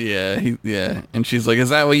life. Yeah, and she's like, is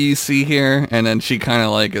that what you see here? And then she kind of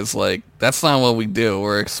like is like, that's not what we do.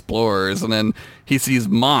 We're explorers. And then he sees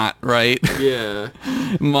Mott, right? Yeah.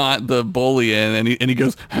 Mott the bullion, and he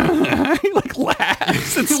goes, he like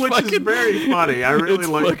laughs. It's Which is very funny. I really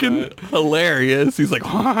like that. Hilarious. He's like,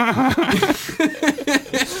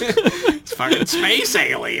 it's fucking space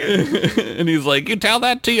alien. And he's like, you tell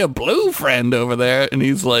that to your blue friend over there. And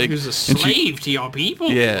he's like, who's a slave to your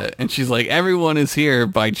people. Yeah, and she's like, everyone is here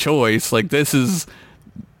by choice. Like, this is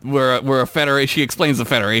we're a federation. She explains the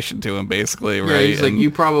federation to him, basically, right? Yeah, he's like, you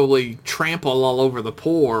probably trample all over the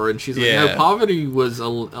poor, and she's like, no, poverty was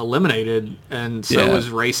eliminated, and so was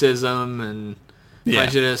racism and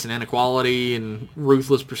prejudice and inequality and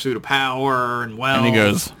ruthless pursuit of power and wealth. And he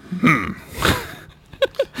goes,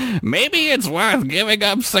 maybe it's worth giving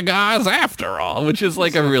up cigars after all, which is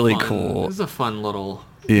like a really cool. It's a fun little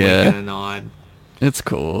wink and a nod. It's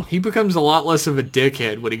cool. He becomes a lot less of a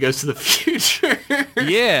dickhead when he goes to the future.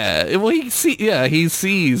 Yeah, well, he sees,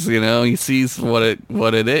 you know, he sees what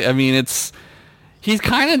it is. I mean, he's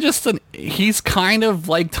kind of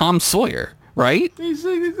like Tom Sawyer, right? He's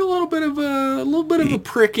like a little bit of a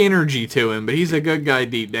prick energy to him, but he's a good guy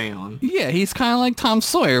deep down. Yeah, he's kind of like Tom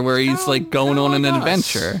Sawyer, where he's like going on an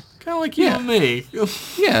adventure. Kind of like you and me.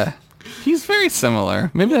 Yeah. He's very similar.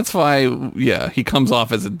 Maybe that's why, he comes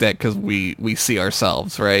off as a dick, because we see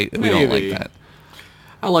ourselves, right? We don't like that.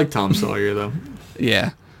 I like Tom Sawyer, though.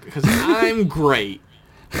 Yeah. Because I'm great.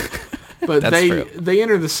 But they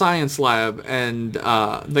enter the science lab, and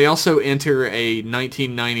they also enter a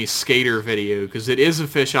 1990s skater video, because it is a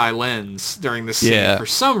fisheye lens during the scene for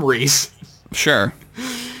some reason. Sure.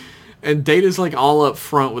 And Data's like all up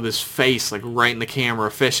front with his face like right in the camera,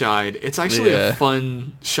 fish-eyed. It's actually a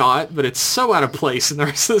fun shot, but it's so out of place in the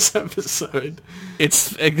rest of this episode.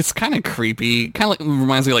 It's kind of creepy. Kind of like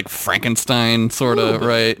reminds me of like Frankenstein, sort of,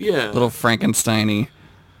 right? Yeah. Little Frankenstein-y.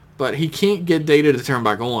 But he can't get Data to turn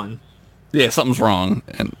back on. Yeah, something's wrong.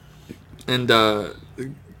 And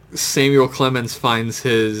Samuel Clemens finds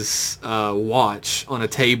his watch on a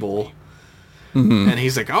table. Mm-hmm. And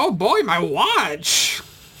he's like, oh boy, my watch!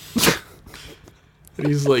 And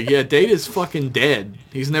he's like, yeah, Data's fucking dead.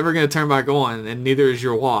 He's never going to turn back on, and neither is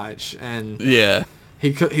your watch. And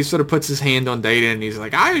he sort of puts his hand on Data, and he's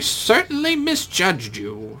like, I certainly misjudged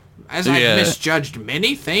you, as I've misjudged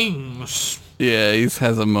many things. Yeah, he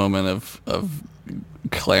has a moment of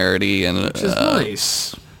clarity, and which is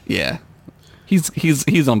nice. Yeah,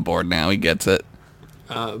 he's on board now. He gets it.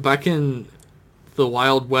 Back in the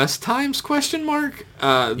Wild West times, ?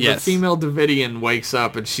 The female Davidian wakes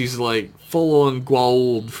up, and she's like full on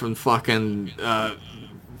gold from fucking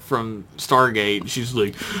from Stargate. She's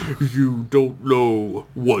like, you don't know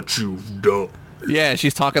what you've done. Yeah,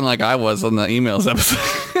 she's talking like I was on the emails episode.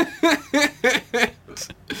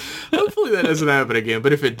 Hopefully that doesn't happen again,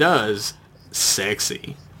 but if it does,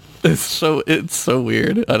 sexy. It's so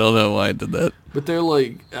weird. I don't know why I did that. But they're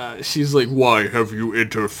like, she's like, why have you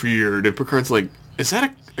interfered? And Picard's like,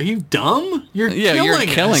 are you dumb? You're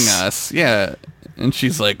killing us. Yeah. And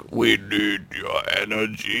she's like, we need your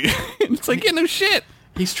energy. And it's like, yeah, no shit.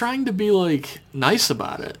 He's trying to be like nice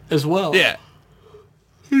about it as well. Yeah.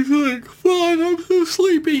 He's like, fine, I'm so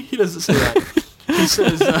sleepy. He doesn't say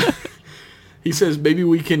that. He says maybe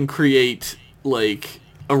we can create like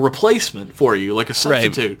a replacement for you, like a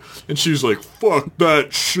substitute. Right. And she's like, fuck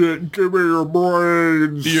that shit, give me your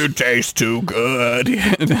brains. You taste too good.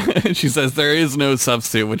 And she says there is no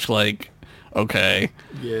substitute, which like, okay.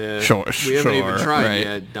 Yeah. Sure. We haven't even tried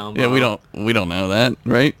yet, dumbo. Yeah, we don't know that,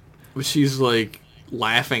 right? But she's like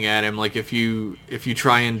laughing at him, like if you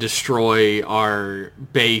try and destroy our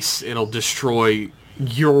base, it'll destroy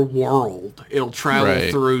your world. It'll travel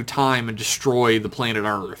through time and destroy the planet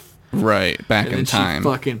Earth. Right, back in time. She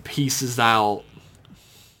fucking pieces out.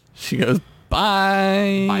 She goes,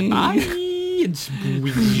 bye. Bye-bye. And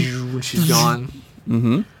she's gone.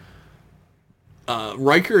 Mm-hmm.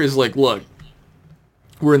 Riker is like, look,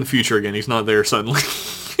 We're in the future again. He's not there suddenly.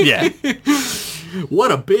 Yeah.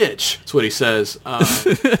 What a bitch. That's what he says.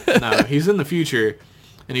 No, he's in the future,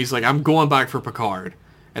 and he's like, I'm going back for Picard.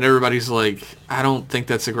 And everybody's like, I don't think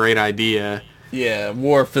that's a great idea. Yeah,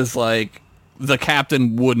 Worf is like, the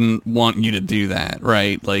captain wouldn't want you to do that,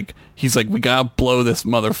 right? Like, he's like, we gotta blow this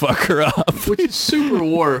motherfucker up. Which is super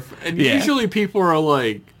Worf. And Yeah. usually people are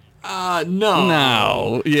like, no.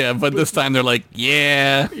 No. Yeah, but this time they're like,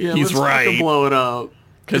 yeah he's let's right. fucking blow it up.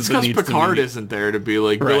 'Cause It's it because needs to Picard be- isn't there to be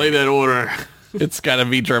like, Right. relay that order. It's gotta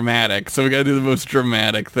be dramatic. So we gotta do the most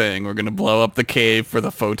dramatic thing. We're gonna blow up the cave for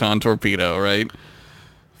the photon torpedo, right?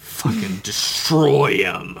 Fucking destroy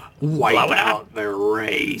them. Wipe out their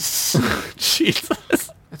race.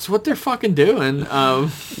 Jesus. That's what they're fucking doing.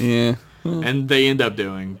 Yeah. And they end up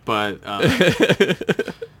doing, but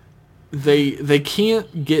they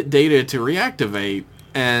can't get Data to reactivate,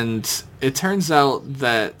 and it turns out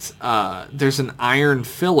that there's an iron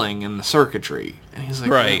filling in the circuitry, and he's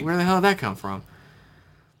like, Right. where the hell did that come from?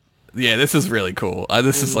 Yeah, this is really cool.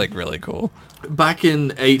 This is like really cool. Back in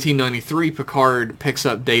 1893, Picard picks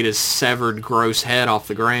up Data's severed gross head off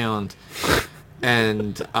the ground,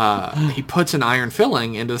 and he puts an iron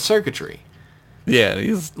filling into the circuitry. Yeah,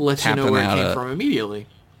 he's Lets you know tapping where it out came a- from immediately.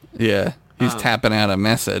 Yeah, he's tapping out a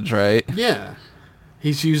message, right? Yeah.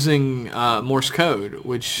 He's using Morse code,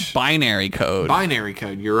 which... Binary code. Binary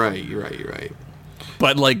code. You're right.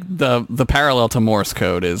 But like the parallel to Morse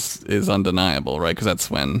code is undeniable, right? Because that's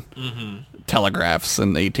when telegraphs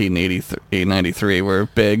in 1893 were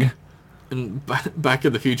big. And Back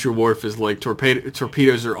in the Future, Worf is like,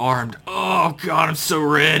 torpedoes are armed. Oh, God, I'm so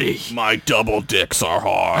ready. My double dicks are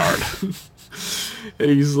hard. And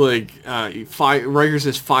he's like, Riker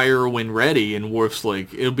says, fire when ready. And Worf's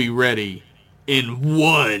like, it'll be ready in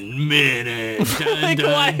 1 minute. Dun, Like,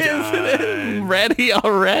 dun, why dun. isn't it ready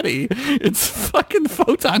already? It's fucking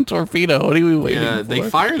photon torpedo. What are we waiting Yeah, for? they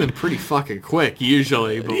fire them pretty fucking quick,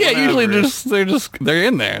 usually. But Yeah, usually whatever. they're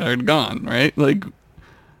in there. They're gone, right? Like,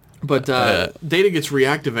 But Data gets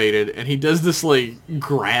reactivated, and he does this, like,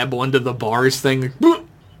 grab onto the bars thing. Like, "Boop."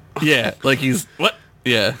 yeah, like he's what?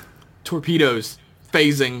 Yeah. Torpedoes,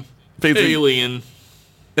 phasing, Phasing. alien.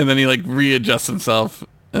 And then he like readjusts himself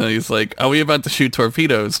and he's like, are we about to shoot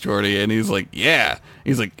torpedoes, Jordy? And he's like, yeah.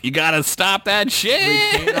 He's like, you gotta stop that We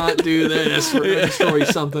shit. cannot do this. We're gonna destroy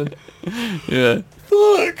something. Yeah.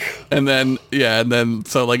 Fuck. And then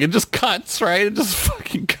so like it just cuts, right? It just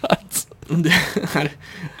fucking cuts. I'm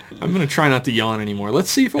gonna try not to yawn anymore. Let's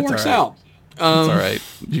see if it works all right. out. It's all right.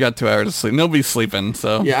 You got 2 hours of sleep. Nobody's sleeping,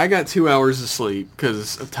 so Yeah, I got 2 hours of sleep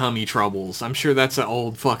because of tummy troubles. I'm sure that's an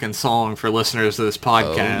old fucking song for listeners of this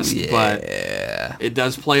podcast, but it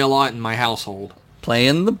does play a lot in my household.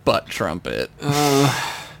 playing the butt trumpet.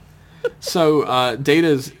 So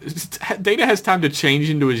Data has time to change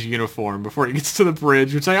into his uniform before he gets to the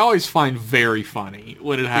bridge, which I always find very funny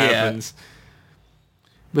when it happens.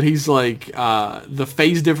 But he's like, the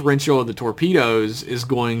phase differential of the torpedoes is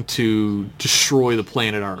going to destroy the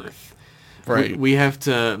planet Earth. Right. We have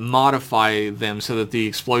to modify them so that the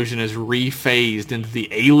explosion is rephased into the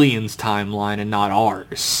aliens' timeline and not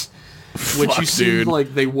ours. Which Fuck, you seem dude.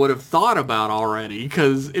 like they would have thought about already,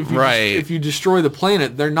 because Right. if you destroy the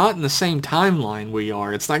planet, they're not in the same timeline we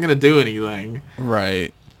are. It's not going to do anything.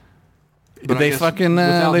 Right. But I They guess fucking,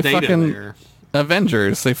 without they Data fucking- there,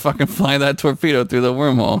 Avengers, they fucking fly that torpedo through the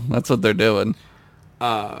wormhole. That's what they're doing.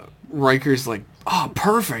 Riker's like, oh,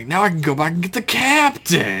 perfect. Now I can go back and get the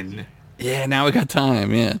captain. Yeah, now we got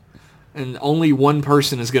time, yeah. And only one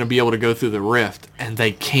person is going to be able to go through the rift, and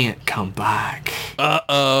they can't come back.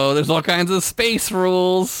 Uh-oh, there's all kinds of space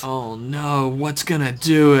rules. Oh no, what's going to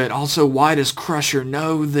do it? Also, why does Crusher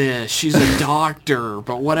know this? She's a doctor,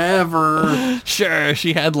 but whatever. Sure,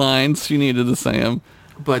 she had lines. She needed to say them.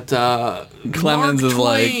 But Clemens Mark is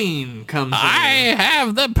like, Twain comes I in.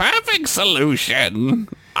 have the perfect solution.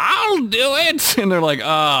 I'll do it. And they're like,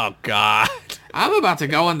 oh, God. I'm about to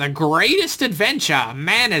go on the greatest adventure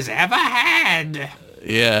man has ever had.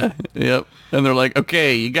 Yeah, yep. And they're like,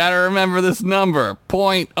 okay, you got to remember this number,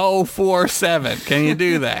 0.047. Can you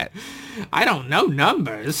do that? I don't know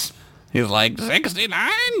numbers. He's like, 69,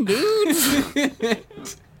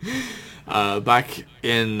 dudes. Back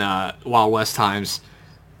in Wild West times,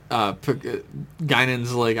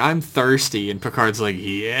 Guinan's like, I'm thirsty, and Picard's like,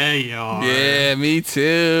 yeah, you are. Yeah, me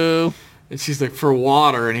too. And she's like, for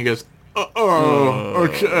water, and he goes,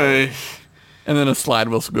 okay. And then a slide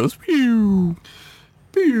whistle goes, pew.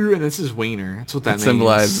 Pew, and it's his wiener. That's what that means.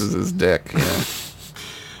 Symbolizes his dick. Yeah.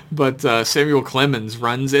 But Samuel Clemens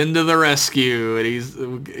runs into the rescue, and he's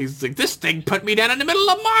like, this thing put me down in the middle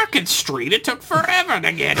of Market Street. It took forever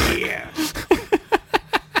to get here.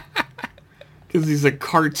 Because he's a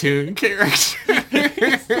cartoon character.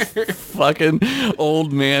 Fucking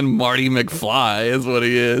old man Marty McFly is what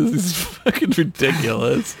he is. He's fucking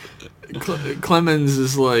ridiculous. Clemens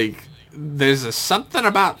is like, there's a something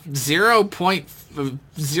about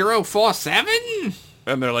 0.047?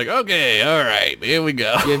 And they're like, okay, all right, here we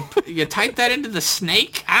go. You type that into the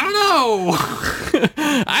snake? I don't know.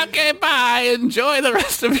 Okay, bye. Enjoy the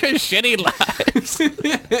rest of your shitty lives.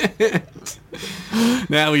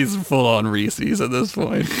 Now he's full on Reese's at this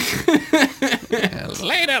point.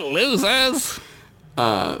 Later, losers.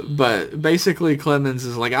 But basically Clemens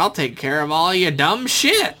is like, I'll take care of all your dumb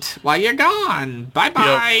shit while you're gone.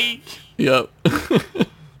 Bye-bye. Yep.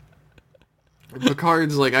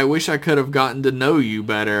 Picard's like, I wish I could have gotten to know you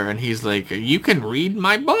better. And he's like, you can read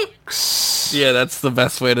my books. Yeah, that's the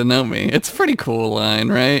best way to know me. It's a pretty cool line,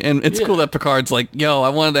 right? And it's cool that Picard's like, yo, I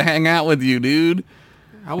wanted to hang out with you, dude.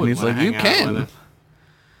 I wouldn't And he's like, you can.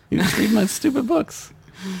 You just read my stupid books.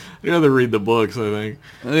 I'd rather read the books, I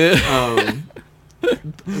think.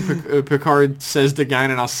 Picard says to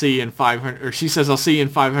Guinan, I'll see you in 500, or she says, I'll see you in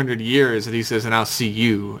 500 years. And he says, and I'll see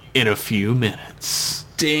you in a few minutes.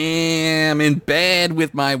 Damn, in bed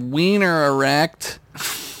with my wiener erect.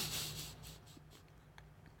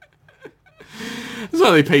 That's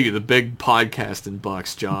why they pay you the big podcasting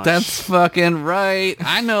bucks, Josh. That's fucking right.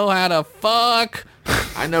 I know how to fuck.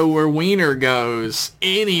 I know where wiener goes.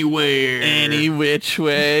 Anywhere. Any which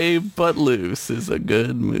way but loose is a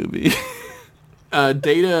good movie.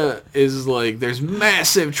 Data is like, there's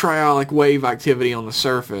massive triolic wave activity on the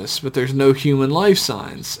surface, but there's no human life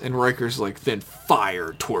signs. And Riker's like, then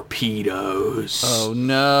fire torpedoes. Oh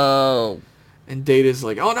no. And Data's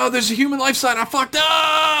like, oh no, there's a human life sign. I fucked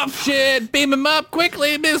up. Shit, beam him up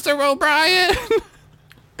quickly, Mr. O'Brien.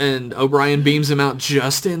 And O'Brien beams him out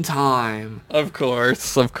just in time. Of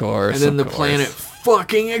course. And then the planet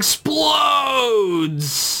fucking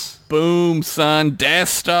explodes. Boom, son, Death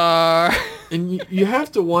Star. And you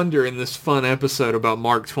have to wonder in this fun episode about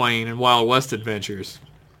Mark Twain and Wild West adventures,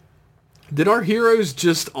 did our heroes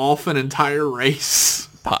just off an entire race?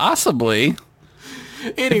 Possibly.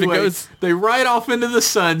 Anyway, they ride off into the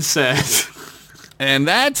sunset. And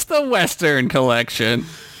that's the Western collection.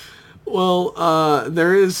 Well,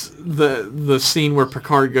 there is the scene where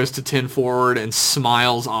Picard goes to 10 forward and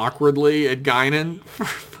smiles awkwardly at Guinan for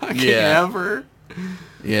fucking ever.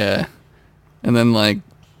 Yeah. And then, like,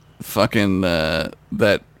 fucking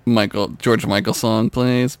that George Michael song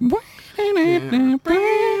plays.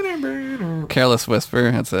 Careless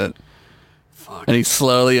Whisper, that's it. Fuck. And he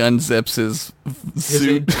slowly unzips his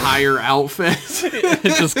suit. Entire outfit.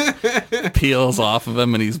 It just peels off of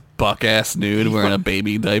him and he's buck-ass nude wearing a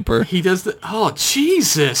baby diaper. He does the... Oh,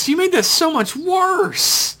 Jesus. You made that so much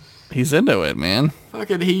worse. He's into it, man.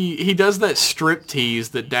 Fucking, he does that strip tease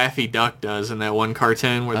that Daffy Duck does in that one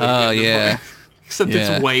cartoon where they except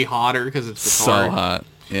it's way hotter because it's Picard. So hot.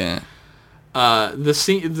 Yeah.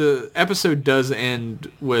 The episode does end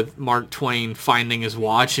with Mark Twain finding his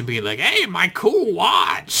watch and being like, "Hey, my cool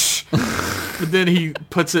watch." But then he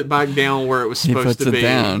puts it back down where it was supposed to be,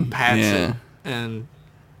 pats it, and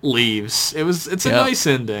leaves. It's a nice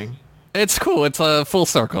ending. It's cool. It's a full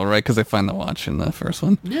circle, right? Because they find the watch in the first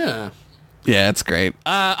one. Yeah. Yeah, it's great.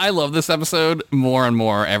 I love this episode more and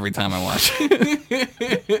more every time I watch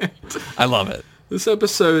it. I love it. This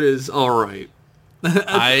episode is all right.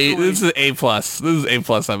 This is A+. This is A+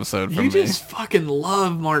 episode for me. You just fucking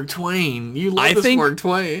love Mark Twain. You love Mark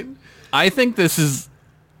Twain. I think this is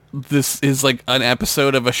like an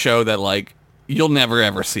episode of a show that like you'll never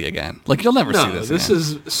ever see again. Like you'll never see this again. This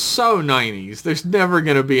is so 90s. There's never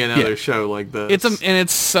gonna be another show like this.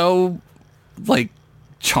 It's so like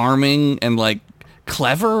charming and like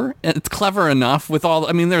clever. It's clever enough with all.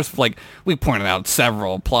 I mean, there's like we pointed out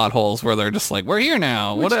several plot holes where they're just like we're here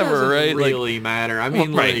now, which whatever, doesn't right? Really matter. I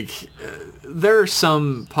mean, there are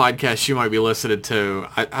some podcasts you might be listening to.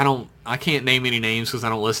 I can't name any names because I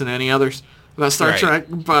don't listen to any others about Star Trek,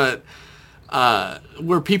 but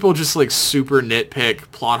where people just like super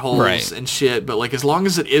nitpick plot holes and shit, but like as long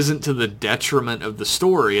as it isn't to the detriment of the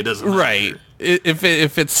story, it doesn't matter. Right.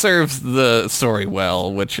 If it serves the story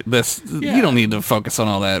well, which you don't need to focus on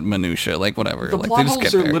all that minutia, like whatever. The like, plot they just holes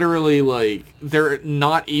get are there. literally like they're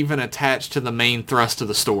not even attached to the main thrust of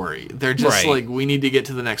the story. They're just like we need to get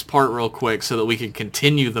to the next part real quick so that we can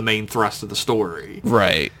continue the main thrust of the story.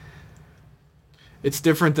 Right. It's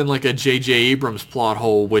different than like a J.J. Abrams plot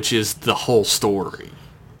hole, which is the whole story.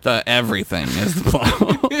 Everything is the plot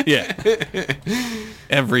hole. Yeah.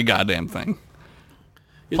 Every goddamn thing.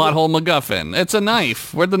 Plot hole MacGuffin. It's a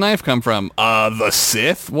knife. Where'd the knife come from? The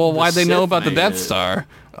Sith? Well, why'd they know about the Death Star?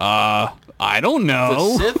 I don't The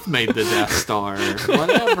know. Sith made the Death Star.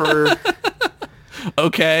 Whatever.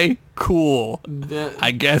 Okay, cool. The-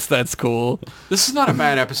 I guess that's cool. This is not a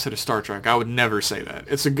bad episode of Star Trek. I would never say that.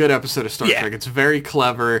 It's a good episode of Star Yeah. Trek. It's very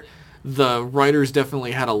clever. The writers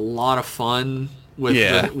definitely had a lot of fun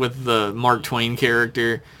with the Mark Twain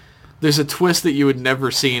character. There's a twist that you would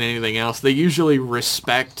never see in anything else. They usually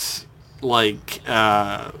respect like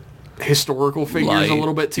historical figures a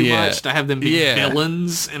little bit too much to have them be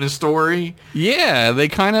villains in a story. Yeah, they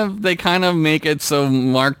kind of make it so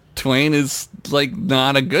Mark Twain is like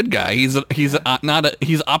not a good guy. He's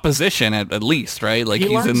opposition at least, right? Like He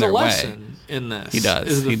he's learns in their a way. lesson in this. He does.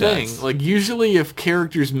 Is the He thing. does. Like usually if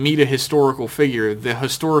characters meet a historical figure, the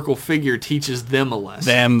historical figure teaches them a lesson.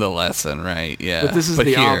 Them the lesson, right? Yeah. But this is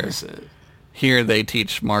the opposite. Here they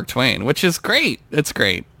teach Mark Twain, which is great. It's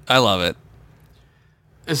great. I love it.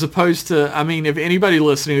 As opposed to, I mean, if anybody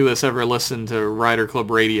listening to this ever listened to Writer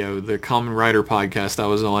Club Radio, the Common Writer podcast I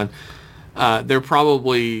was on, they're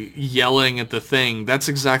probably yelling at the thing. That's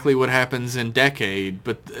exactly what happens in Decade.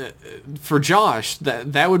 But for Josh,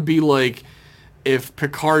 that would be like if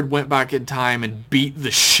Picard went back in time and beat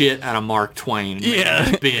the shit out of Mark Twain. and made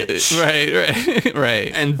him a bitch.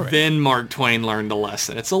 Right. And then Mark Twain learned a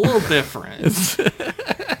lesson. It's a little different.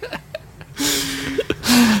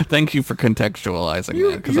 Thank you for contextualizing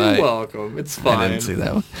that. You're welcome. It's fine. I didn't see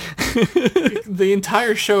that one. The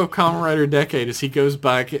entire show of Kamen Rider Decade is he goes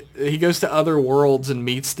to other worlds and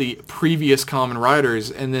meets the previous Kamen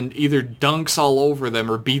Riders and then either dunks all over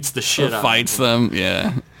them or beats the shit out of Fights them.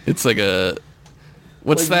 Yeah. It's like a...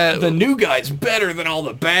 What's that? The new guy's better than all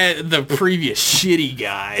the previous shitty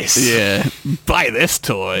guys. Yeah. Buy this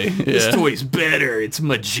toy. This Yeah. toy's better. It's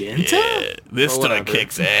magenta. Yeah. This Or toy whatever.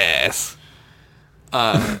 kicks ass.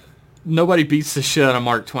 Nobody beats the shit out of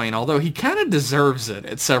Mark Twain, although he kind of deserves it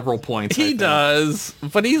at several points. I He think. does,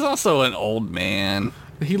 but he's also an old man.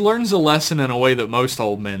 He learns a lesson in a way that most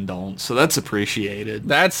old men don't, so that's appreciated.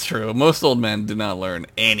 That's true. Most old men do not learn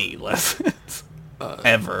any lessons.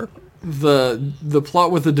 Ever. The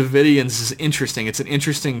plot with the Davidians is interesting. It's an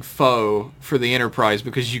interesting foe for the Enterprise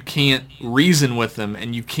because you can't reason with them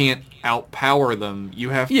and you can't outpower them. You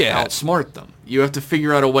have to outsmart them. You have to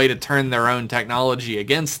figure out a way to turn their own technology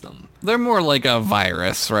against them. They're more like a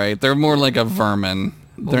virus, right? They're more like a vermin.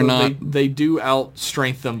 They're Although not... They do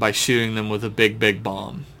outstrength them by shooting them with a big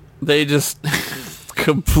bomb. They just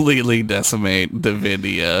completely decimate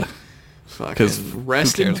Davidia. Fucking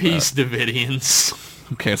rest in cares peace, Davidians.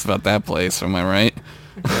 Who cares about that place, am I right?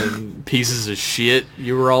 And pieces of shit.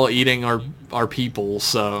 You were all eating our people,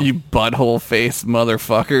 so... You butthole-faced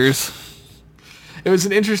motherfuckers. It was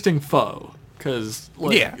an interesting foe, because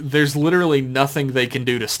there's literally nothing they can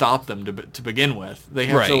do to stop them to begin with. They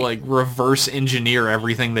have to like reverse engineer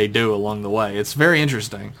everything they do along the way. It's very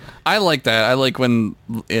interesting. I like that. I like when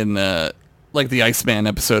in like the Iceman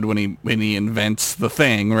episode when he invents the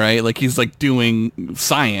thing, right? Like he's like doing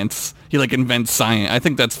science. He like invents science. I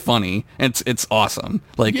think that's funny. It's awesome.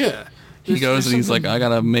 Like he goes and he's like, I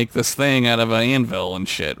gotta make this thing out of an anvil and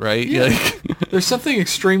shit, right? Yeah. Like, there's something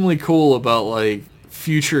extremely cool about like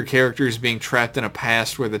future characters being trapped in a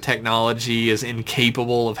past where the technology is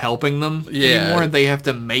incapable of helping them anymore. They have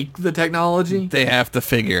to make the technology. They have to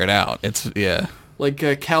figure it out. It's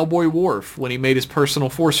like Cowboy Worf when he made his personal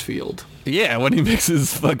force field. Yeah, when he makes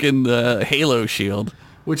his fucking Halo shield,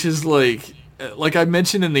 which is like I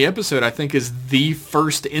mentioned in the episode, I think is the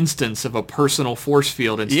first instance of a personal force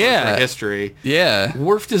field in Star Trek history. Yeah.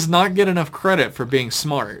 Worf does not get enough credit for being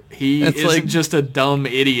smart. He isn't just a dumb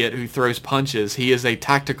idiot who throws punches. He is a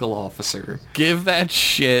tactical officer. Give that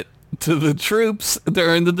shit to the troops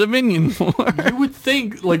during the Dominion War. You would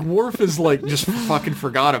think, like, Worf is, like, just fucking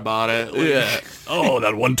forgot about it. Like, Oh,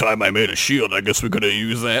 that one time I made a shield. I guess we could have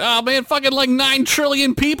used that. Oh, man, fucking like 9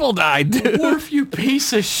 trillion people died, dude. Worf, you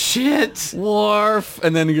piece of shit. Worf.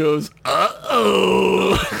 And then he goes,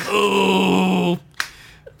 uh-oh.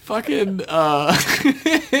 Fucking,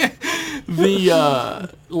 the,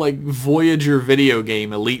 like, Voyager video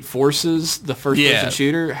game, Elite Forces, the first-person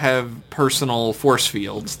shooter, have personal force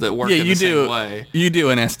fields that work in the same way. You do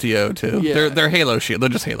an STO, too. Yeah. They're Halo shield. They're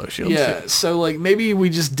just Halo shields. Yeah, so, like, maybe we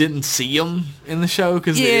just didn't see them in the show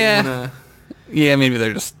because they didn't want to... Yeah, maybe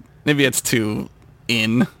they're just... Maybe it's too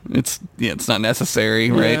in. It's not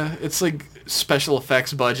necessary, right? Yeah, it's, like, special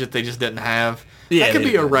effects budget they just didn't have. Yeah, that could they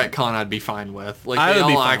be a didn't. retcon I'd be fine with. Like, I they would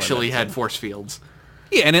be all fine with actually that, had too. force fields.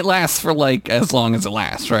 Yeah, and it lasts for, like, as long as it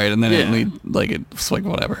lasts, right? And then it's like,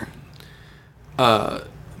 whatever. But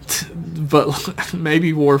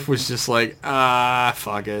maybe Worf was just like,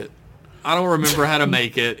 fuck it. I don't remember how to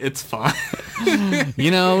make it. It's fine.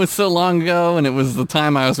 You know, it was so long ago, and it was the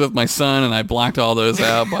time I was with my son, and I blocked all those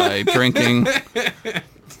out by drinking.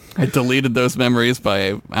 I deleted those memories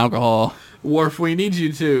by alcohol. Worf, we need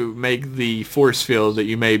you to make the force field that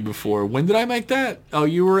you made before. When did I make that? Oh,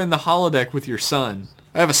 you were in the holodeck with your son.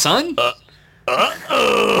 I have a son?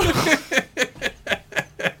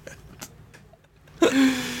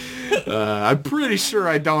 I'm pretty sure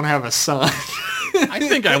I don't have a son. I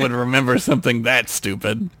think I would remember something that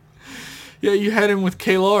stupid. Yeah, you had him with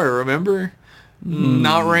Kalar, remember?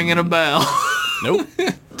 Not ringing a bell. Nope.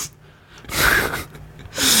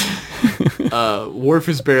 Worf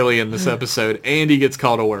is barely in this episode, and he gets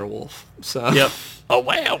called a werewolf. So Yep. A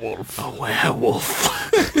werewolf. a werewolf.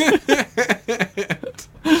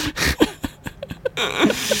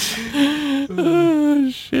 Oh,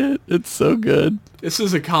 shit. It's so good. This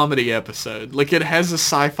is a comedy episode. Like, it has a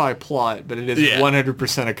sci-fi plot, but it is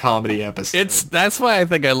 100% a comedy episode. That's why I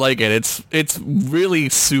think I like it. It's really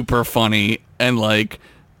super funny and like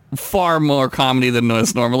far more comedy than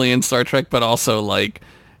is normally in Star Trek, but also like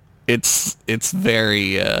it's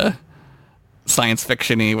very science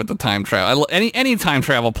fiction-y with the time travel. Any time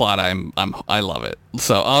travel plot, I love it.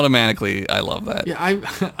 So automatically, I love that. Yeah,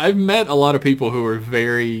 I've met a lot of people who are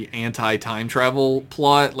very anti-time travel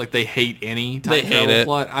plot. Like, they hate any time travel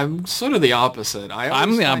plot. I'm sort of the opposite.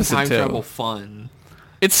 I'm the opposite, time too. travel fun.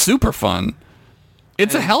 It's super fun.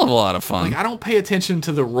 It's a hell of a lot of fun. Like, I don't pay attention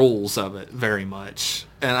to the rules of it very much.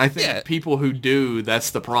 And I think people who do,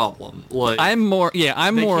 that's the problem. Like, I'm more of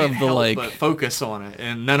the like, but focus on it,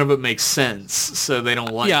 and none of it makes sense, so they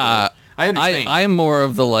don't like it. I understand. I'm more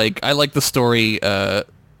of the like, I like the story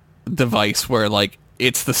device where like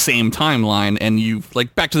it's the same timeline, and you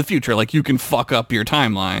like Back to the Future, like you can fuck up your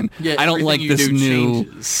timeline. Yeah, I don't like this new.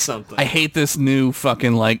 changes something. I hate this new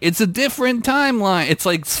fucking like it's a different timeline. It's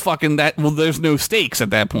like fucking that. Well, there's no stakes at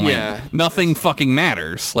that point. Yeah. Nothing fucking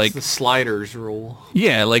matters. Like the sliders rule.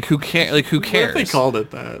 yeah, like who cares? Like who cares? What if they called it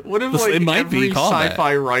that? What if like It might be every called that.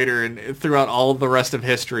 sci-fi writer and throughout all the rest of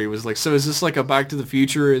history was like, so is this like a Back to the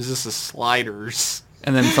Future? Or is this a Sliders?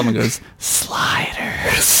 And then someone goes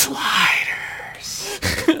sliders.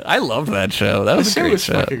 I loved that show. That was a The show great was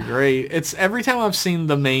show. fucking great. It's every time I've seen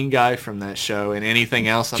the main guy from that show and anything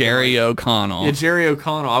else, I've been Jerry like, O'Connell. yeah, Jerry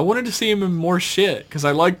O'Connell. I wanted to see him in more shit because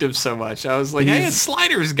I liked him so much. I was like, hey, He's- it's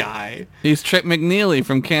Sliders guy. He's Trip McNeely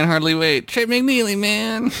from Can't Hardly Wait. Trip McNeely,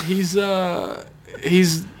 man. He's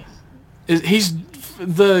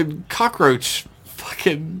the cockroach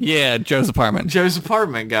fucking Yeah, Joe's Apartment. Joe's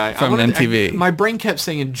Apartment guy. From MTV. My brain kept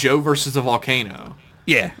saying Joe versus the volcano.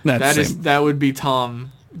 Yeah, that's the same. That would be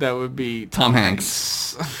Tom. That would be Tom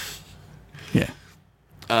Hanks.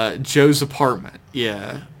 Yeah. Joe's Apartment.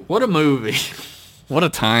 Yeah. What a movie. What a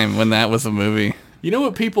time when that was a movie. You know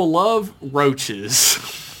what people love? Roaches.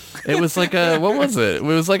 It was like a, what was it? It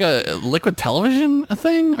was like a liquid television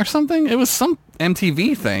thing or something? It was some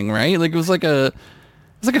MTV thing, right? Like it was like a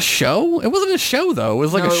show? It wasn't a show though. It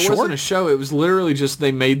was like No, a it short. wasn't a show. It was literally just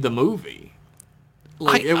they made the movie.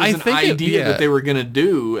 Like, it was I an think idea that they were gonna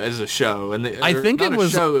do as a show, and I think not it a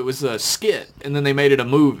was- show. It was a skit, and then they made it a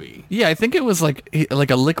movie. Yeah, I think it was like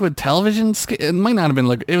a liquid television. It might not have been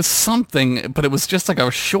like it was something, but it was just like a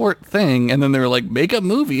short thing. And then they were like, make a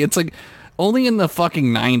movie. It's like only in the fucking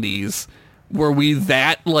 90s were we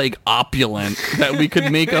that like opulent that we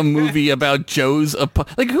could make a movie about Joe's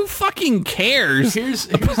like who fucking cares? Here's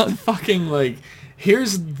the fucking like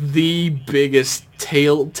here's the biggest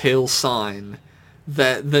telltale sign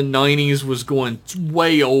that the 90s was going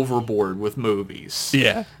way overboard with movies.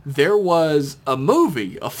 Yeah. There was a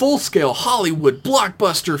movie, a full-scale Hollywood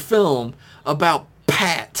blockbuster film about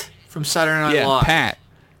Pat from Saturday Night Yeah, Live.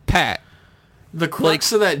 Pat. The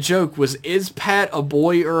crux of that joke was, is Pat a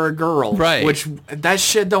boy or a girl? Right. Which, that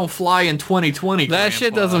shit don't fly in 2020, That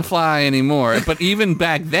shit Grandpa. doesn't fly anymore. But even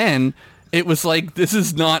back then, it was like, this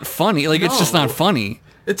is not funny. Like, it's just No. not funny.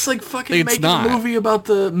 It's like fucking It's making not. a movie about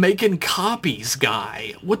the making copies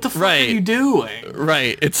guy. What the fuck Right. are you doing?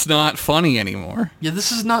 Right. It's not funny anymore. Yeah,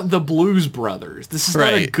 this is not the Blues Brothers. This is not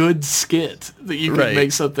a Right. good skit that you can Right.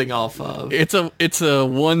 make something off of. It's a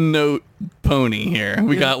one-note pony here.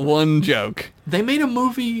 We got one joke. They made a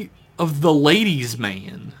movie of the Ladies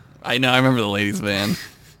Man, I know, I remember the ladies' man.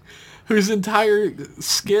 whose entire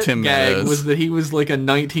skit Tim gag Meadows. was that he was like a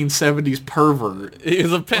 1970s pervert. He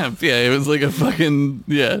was a pimp, yeah. He was like a fucking,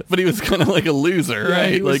 yeah. But he was kind of like a loser, Yeah,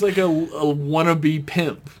 right? he was like a wannabe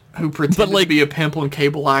pimp. who pretended to be a pimp on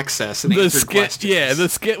cable access and the answered skit, questions. yeah, the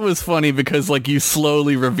skit was funny because like you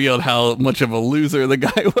slowly revealed how much of a loser the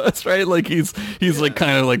guy was, right? Like he's like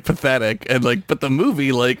kind of like pathetic, and like, but the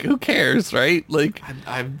movie, like, who cares, right? Like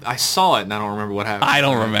I saw it and I don't remember what happened. I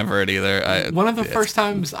don't remember it either. One of the first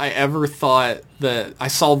times I ever thought that I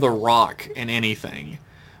saw The Rock in anything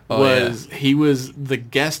was he was the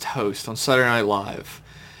guest host on Saturday Night Live,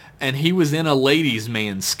 and he was in a Ladies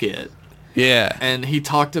Man skit. Yeah. And he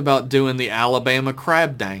talked about doing the Alabama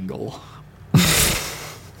crab dangle.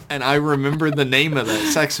 And I remember the name of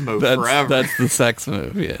that sex move forever. That's the sex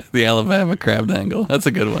move, yeah. The Alabama crab dangle. That's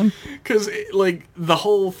a good one. Because, like, the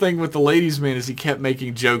whole thing with the Ladies Man is he kept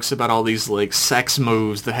making jokes about all these, like, sex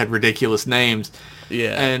moves that had ridiculous names.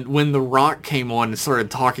 Yeah. And when The Rock came on and started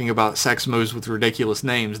talking about sex moves with ridiculous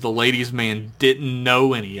names, the Ladies Man didn't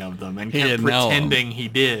know any of them and kept pretending he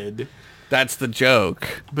did. That's the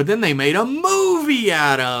joke. But then they made a movie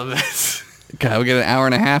out of it. God, we get an hour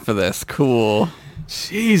and a half of this. Cool.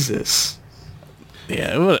 Jesus.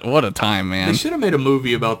 Yeah, what a time, man. They should have made a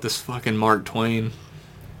movie about this fucking Mark Twain.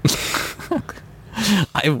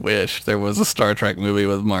 I wish there was a Star Trek movie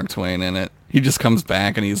with Mark Twain in it. He just comes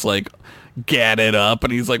back and he's like, get it up,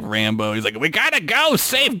 and he's like Rambo. He's like, we gotta go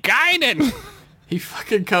save Guinan. He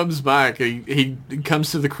fucking comes back. He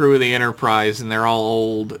comes to the crew of the Enterprise, and they're all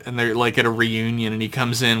old, and they're like at a reunion, and he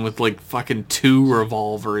comes in with like fucking 2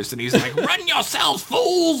 revolvers, and he's like, "Run yourselves,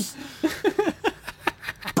 fools!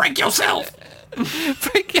 Break yourself!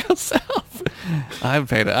 Break yourself!" I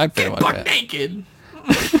paid Get like buck that. naked!"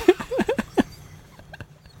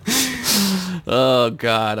 Oh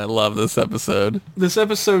God, I love this episode. This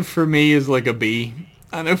episode for me is like a B.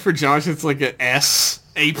 I know for Josh it's like an S.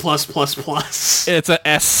 A+++. It's a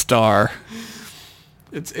S star.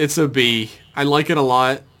 It's a B. I like it a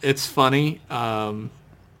lot. It's funny. I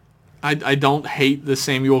don't hate the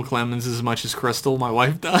Samuel Clemens as much as Crystal, my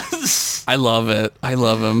wife, does. I love it. I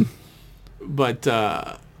love him. But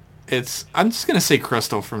I'm just gonna say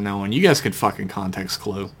Crystal from now on. You guys could fucking context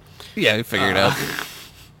clue. Yeah, we figured it out.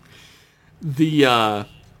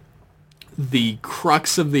 The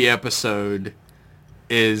crux of the episode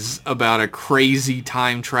is about a crazy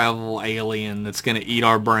time travel alien that's going to eat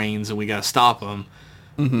our brains and we got to stop him.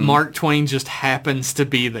 Mm-hmm. Mark Twain just happens to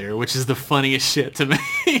be there, which is the funniest shit to me.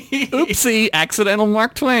 Oopsie, accidental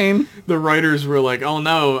Mark Twain. The writers were like, oh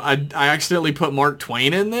no, I accidentally put Mark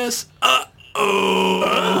Twain in this?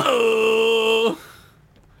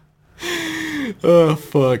 Oh,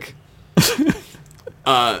 fuck.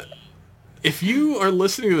 If you are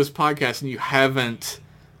listening to this podcast and you haven't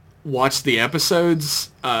watched the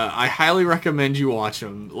episodes, I highly recommend you watch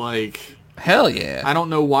them. Like, hell yeah. I don't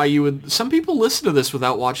know why you would. Some people listen to this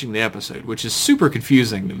without watching the episode, which is super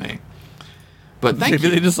confusing to me. But thank Maybe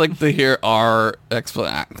you. they just like to hear our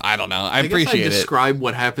explanation. I don't know. I appreciate guess I describe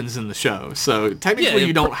what happens in the show, so technically Yeah,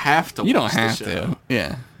 you don't have to. You don't watch have the show. to.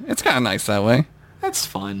 Yeah, it's kind of nice that way. That's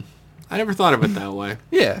fun. I never thought of it that way.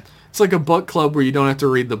 Yeah. It's like a book club where you don't have to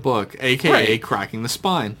read the book, aka Right. cracking the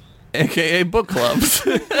spine. AKA book clubs.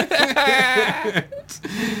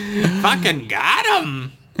 Fucking got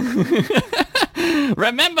him.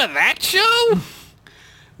 Remember that show?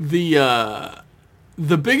 The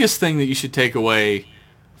biggest thing that you should take away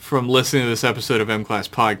from listening to this episode of M-Class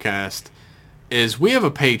Podcast is we have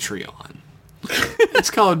a Patreon. It's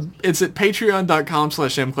at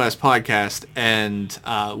patreon.com/mclasspodcast, and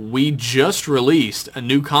we just released a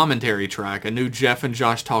new commentary track, a new Jeff and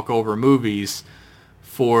Josh Talk Over Movies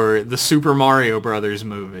for the Super Mario Brothers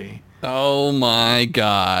movie. Oh my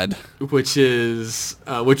God. Which was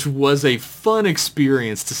a fun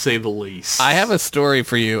experience, to say the least. I have a story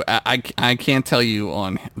for you. I can't tell you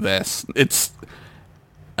on this. It's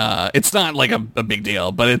not like a big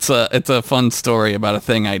deal, but it's a fun story about a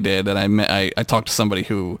thing I did, and I talked to somebody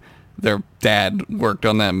who their dad worked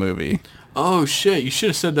on that movie. Oh shit! You should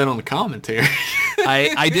have said that on the commentary.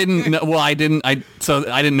 I didn't know. Well, I didn't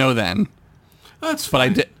know then. That's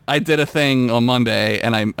But fine. I did a thing on Monday,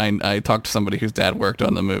 and I talked to somebody whose dad worked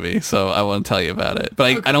on the movie, so I want to tell you about it.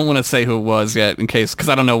 But I don't want to say who it was yet, in case, because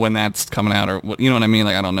I don't know when that's coming out, or what, you know what I mean?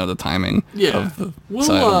 Like, I don't know the timing. Yeah, Of the,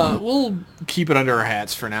 so I don't know. we'll keep it under our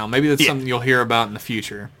hats for now. Maybe that's something you'll hear about in the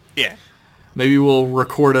future. Yeah. Maybe we'll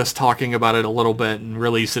record us talking about it a little bit and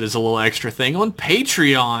release it as a little extra thing on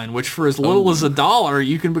Patreon, which for as little as $1,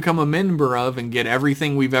 you can become a member of and get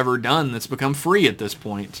everything we've ever done that's become free at this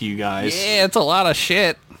point to you guys. Yeah, it's a lot of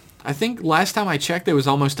shit. I think last time I checked, there was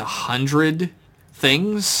almost 100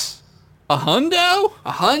 things. A hundo?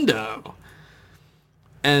 A hundo.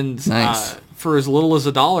 And Nice. for as little as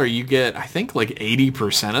 $1, you get, I think, like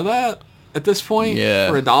 80% of that at this point.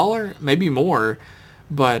 Yeah. For $1, maybe more.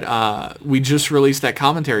 But we just released that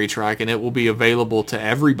commentary track, and it will be available to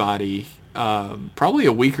everybody probably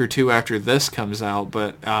a week or two after this comes out.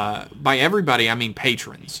 But by everybody, I mean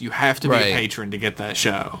patrons. You have to be a patron to get that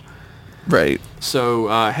show. Right. So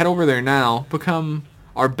head over there now. Become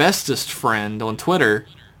our bestest friend on Twitter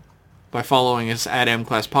by following us at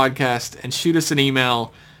mclasspodcast, and shoot us an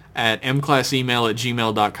email at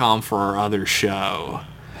mclassemail@gmail.com for our other show.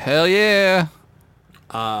 Hell yeah.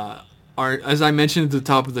 As I mentioned at the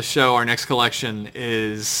top of the show, our next collection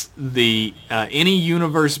is the Any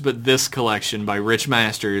Universe But This collection by Rich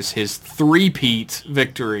Masters, his three-peat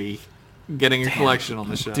victory, getting a collection on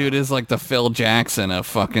the show. Dude is like the Phil Jackson of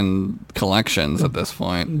fucking collections at this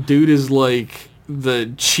point. Dude is like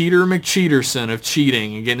the Cheater McCheaterson of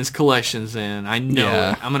cheating and getting his collections in. I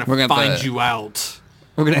know it. I'm going to find you out.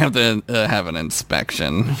 We're going to have to have an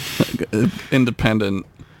inspection. Independent.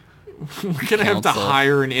 We're going to have to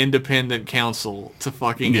hire an independent counsel to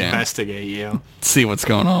fucking investigate you. See what's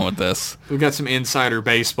going on with this. We've got some insider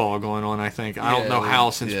baseball going on, I think. I don't know how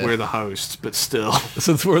since we're the hosts, but still.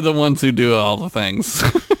 Since we're the ones who do all the things.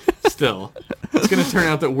 Still. It's going to turn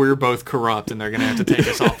out that we're both corrupt and they're going to have to take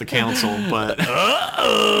us off the council, but...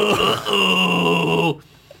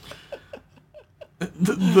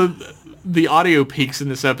 The audio peaks in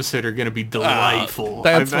this episode are going to be delightful.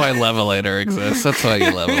 That's why Levelator exists. That's why you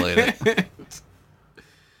levelate it.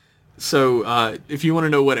 So if you want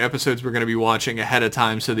to know what episodes we're going to be watching ahead of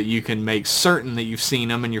time so that you can make certain that you've seen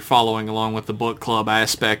them and you're following along with the book club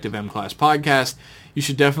aspect of M-Class Podcast, you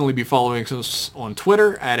should definitely be following us on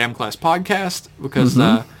Twitter at M-Class Podcast because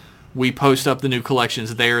we post up the new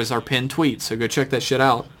collections there as our pinned tweet. So go check that shit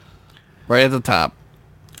out. Right at the top.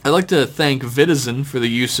 I'd like to thank Vitizen for the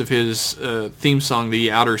use of his theme song, The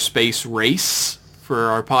Outer Space Race, for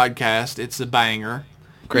our podcast. It's a banger.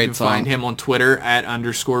 Great you can song. Find him on Twitter at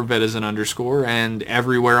 _Vitizen_ and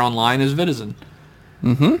everywhere online is Vitizen.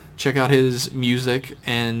 Mm-hmm. Check out his music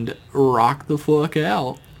and rock the fuck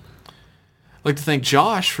out. I'd like to thank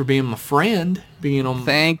Josh for being my friend.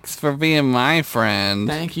 Thanks for being my friend.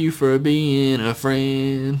 Thank you for being a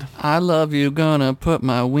friend. I love you, gonna put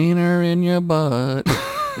my wiener in your butt.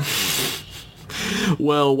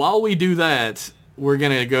 Well, while we do that, we're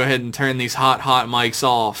going to go ahead and turn these hot mics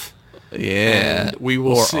off. Yeah. And we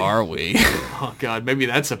will are we? Oh, God, maybe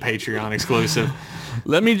that's a Patreon exclusive.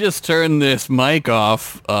 Let me just turn this mic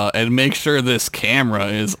off and make sure this camera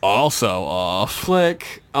is also off.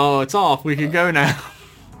 Click. Oh, it's off. We can go now.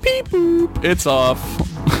 Beep boop. It's off.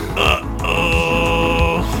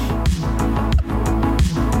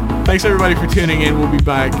 Thanks, everybody, for tuning in. We'll be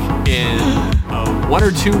back in 1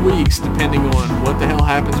 or 2 weeks, depending on what the hell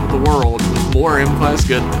happens with the world, with more M-Class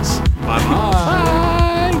goodness.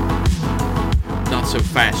 Bye-bye. Not so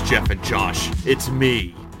fast, Jeff and Josh. It's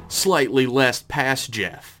me, slightly less past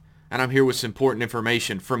Jeff. And I'm here with some important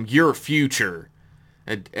information from your future.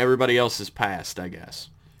 And everybody else's past, I guess.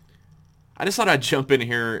 I just thought I'd jump in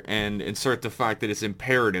here and insert the fact that it's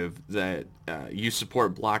imperative that you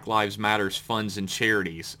support Black Lives Matter's funds and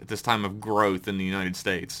charities at this time of growth in the United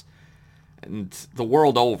States. And the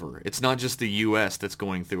world over. It's not just the U.S. that's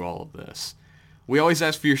going through all of this. We always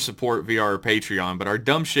ask for your support via our Patreon, but our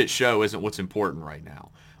dumb shit show isn't what's important right now.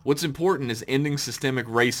 What's important is ending systemic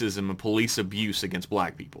racism and police abuse against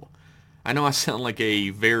black people. I know I sound like a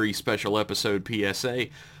very special episode PSA,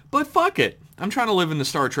 but fuck it. I'm trying to live in the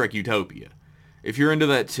Star Trek utopia. If you're into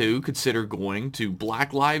that too, consider going to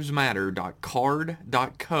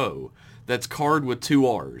blacklivesmatter.card.co. That's card with 2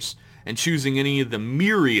 R's. And choosing any of the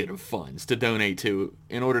myriad of funds to donate to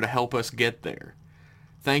in order to help us get there.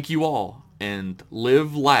 Thank you all, and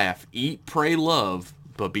live, laugh, eat, pray, love,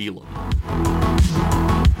 Babila.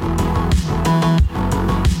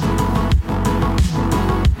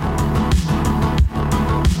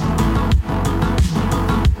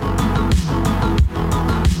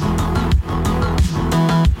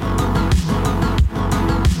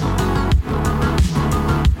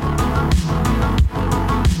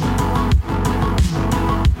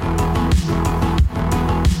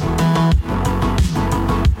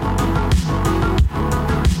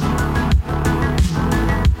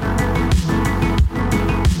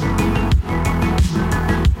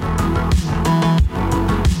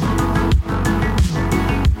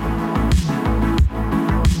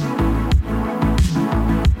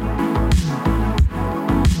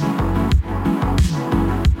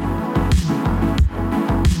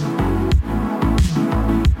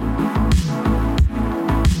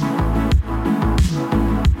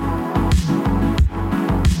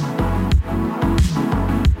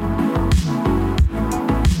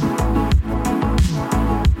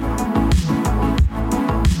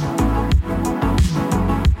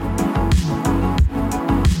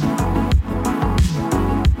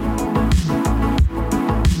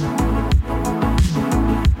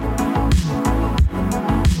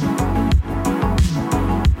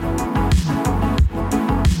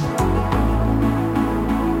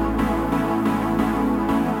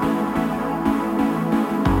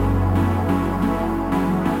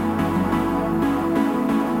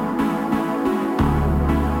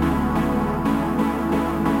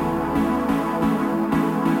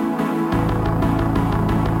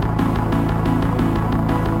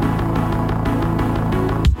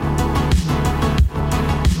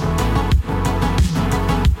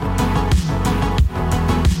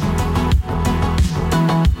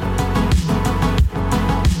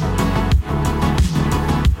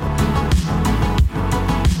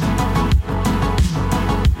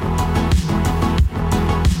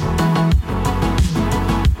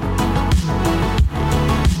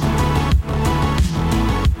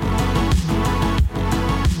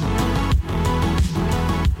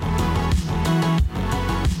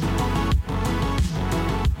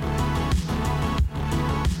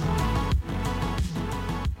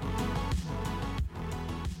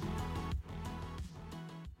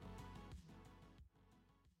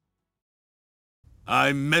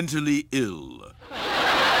 I'm mentally ill.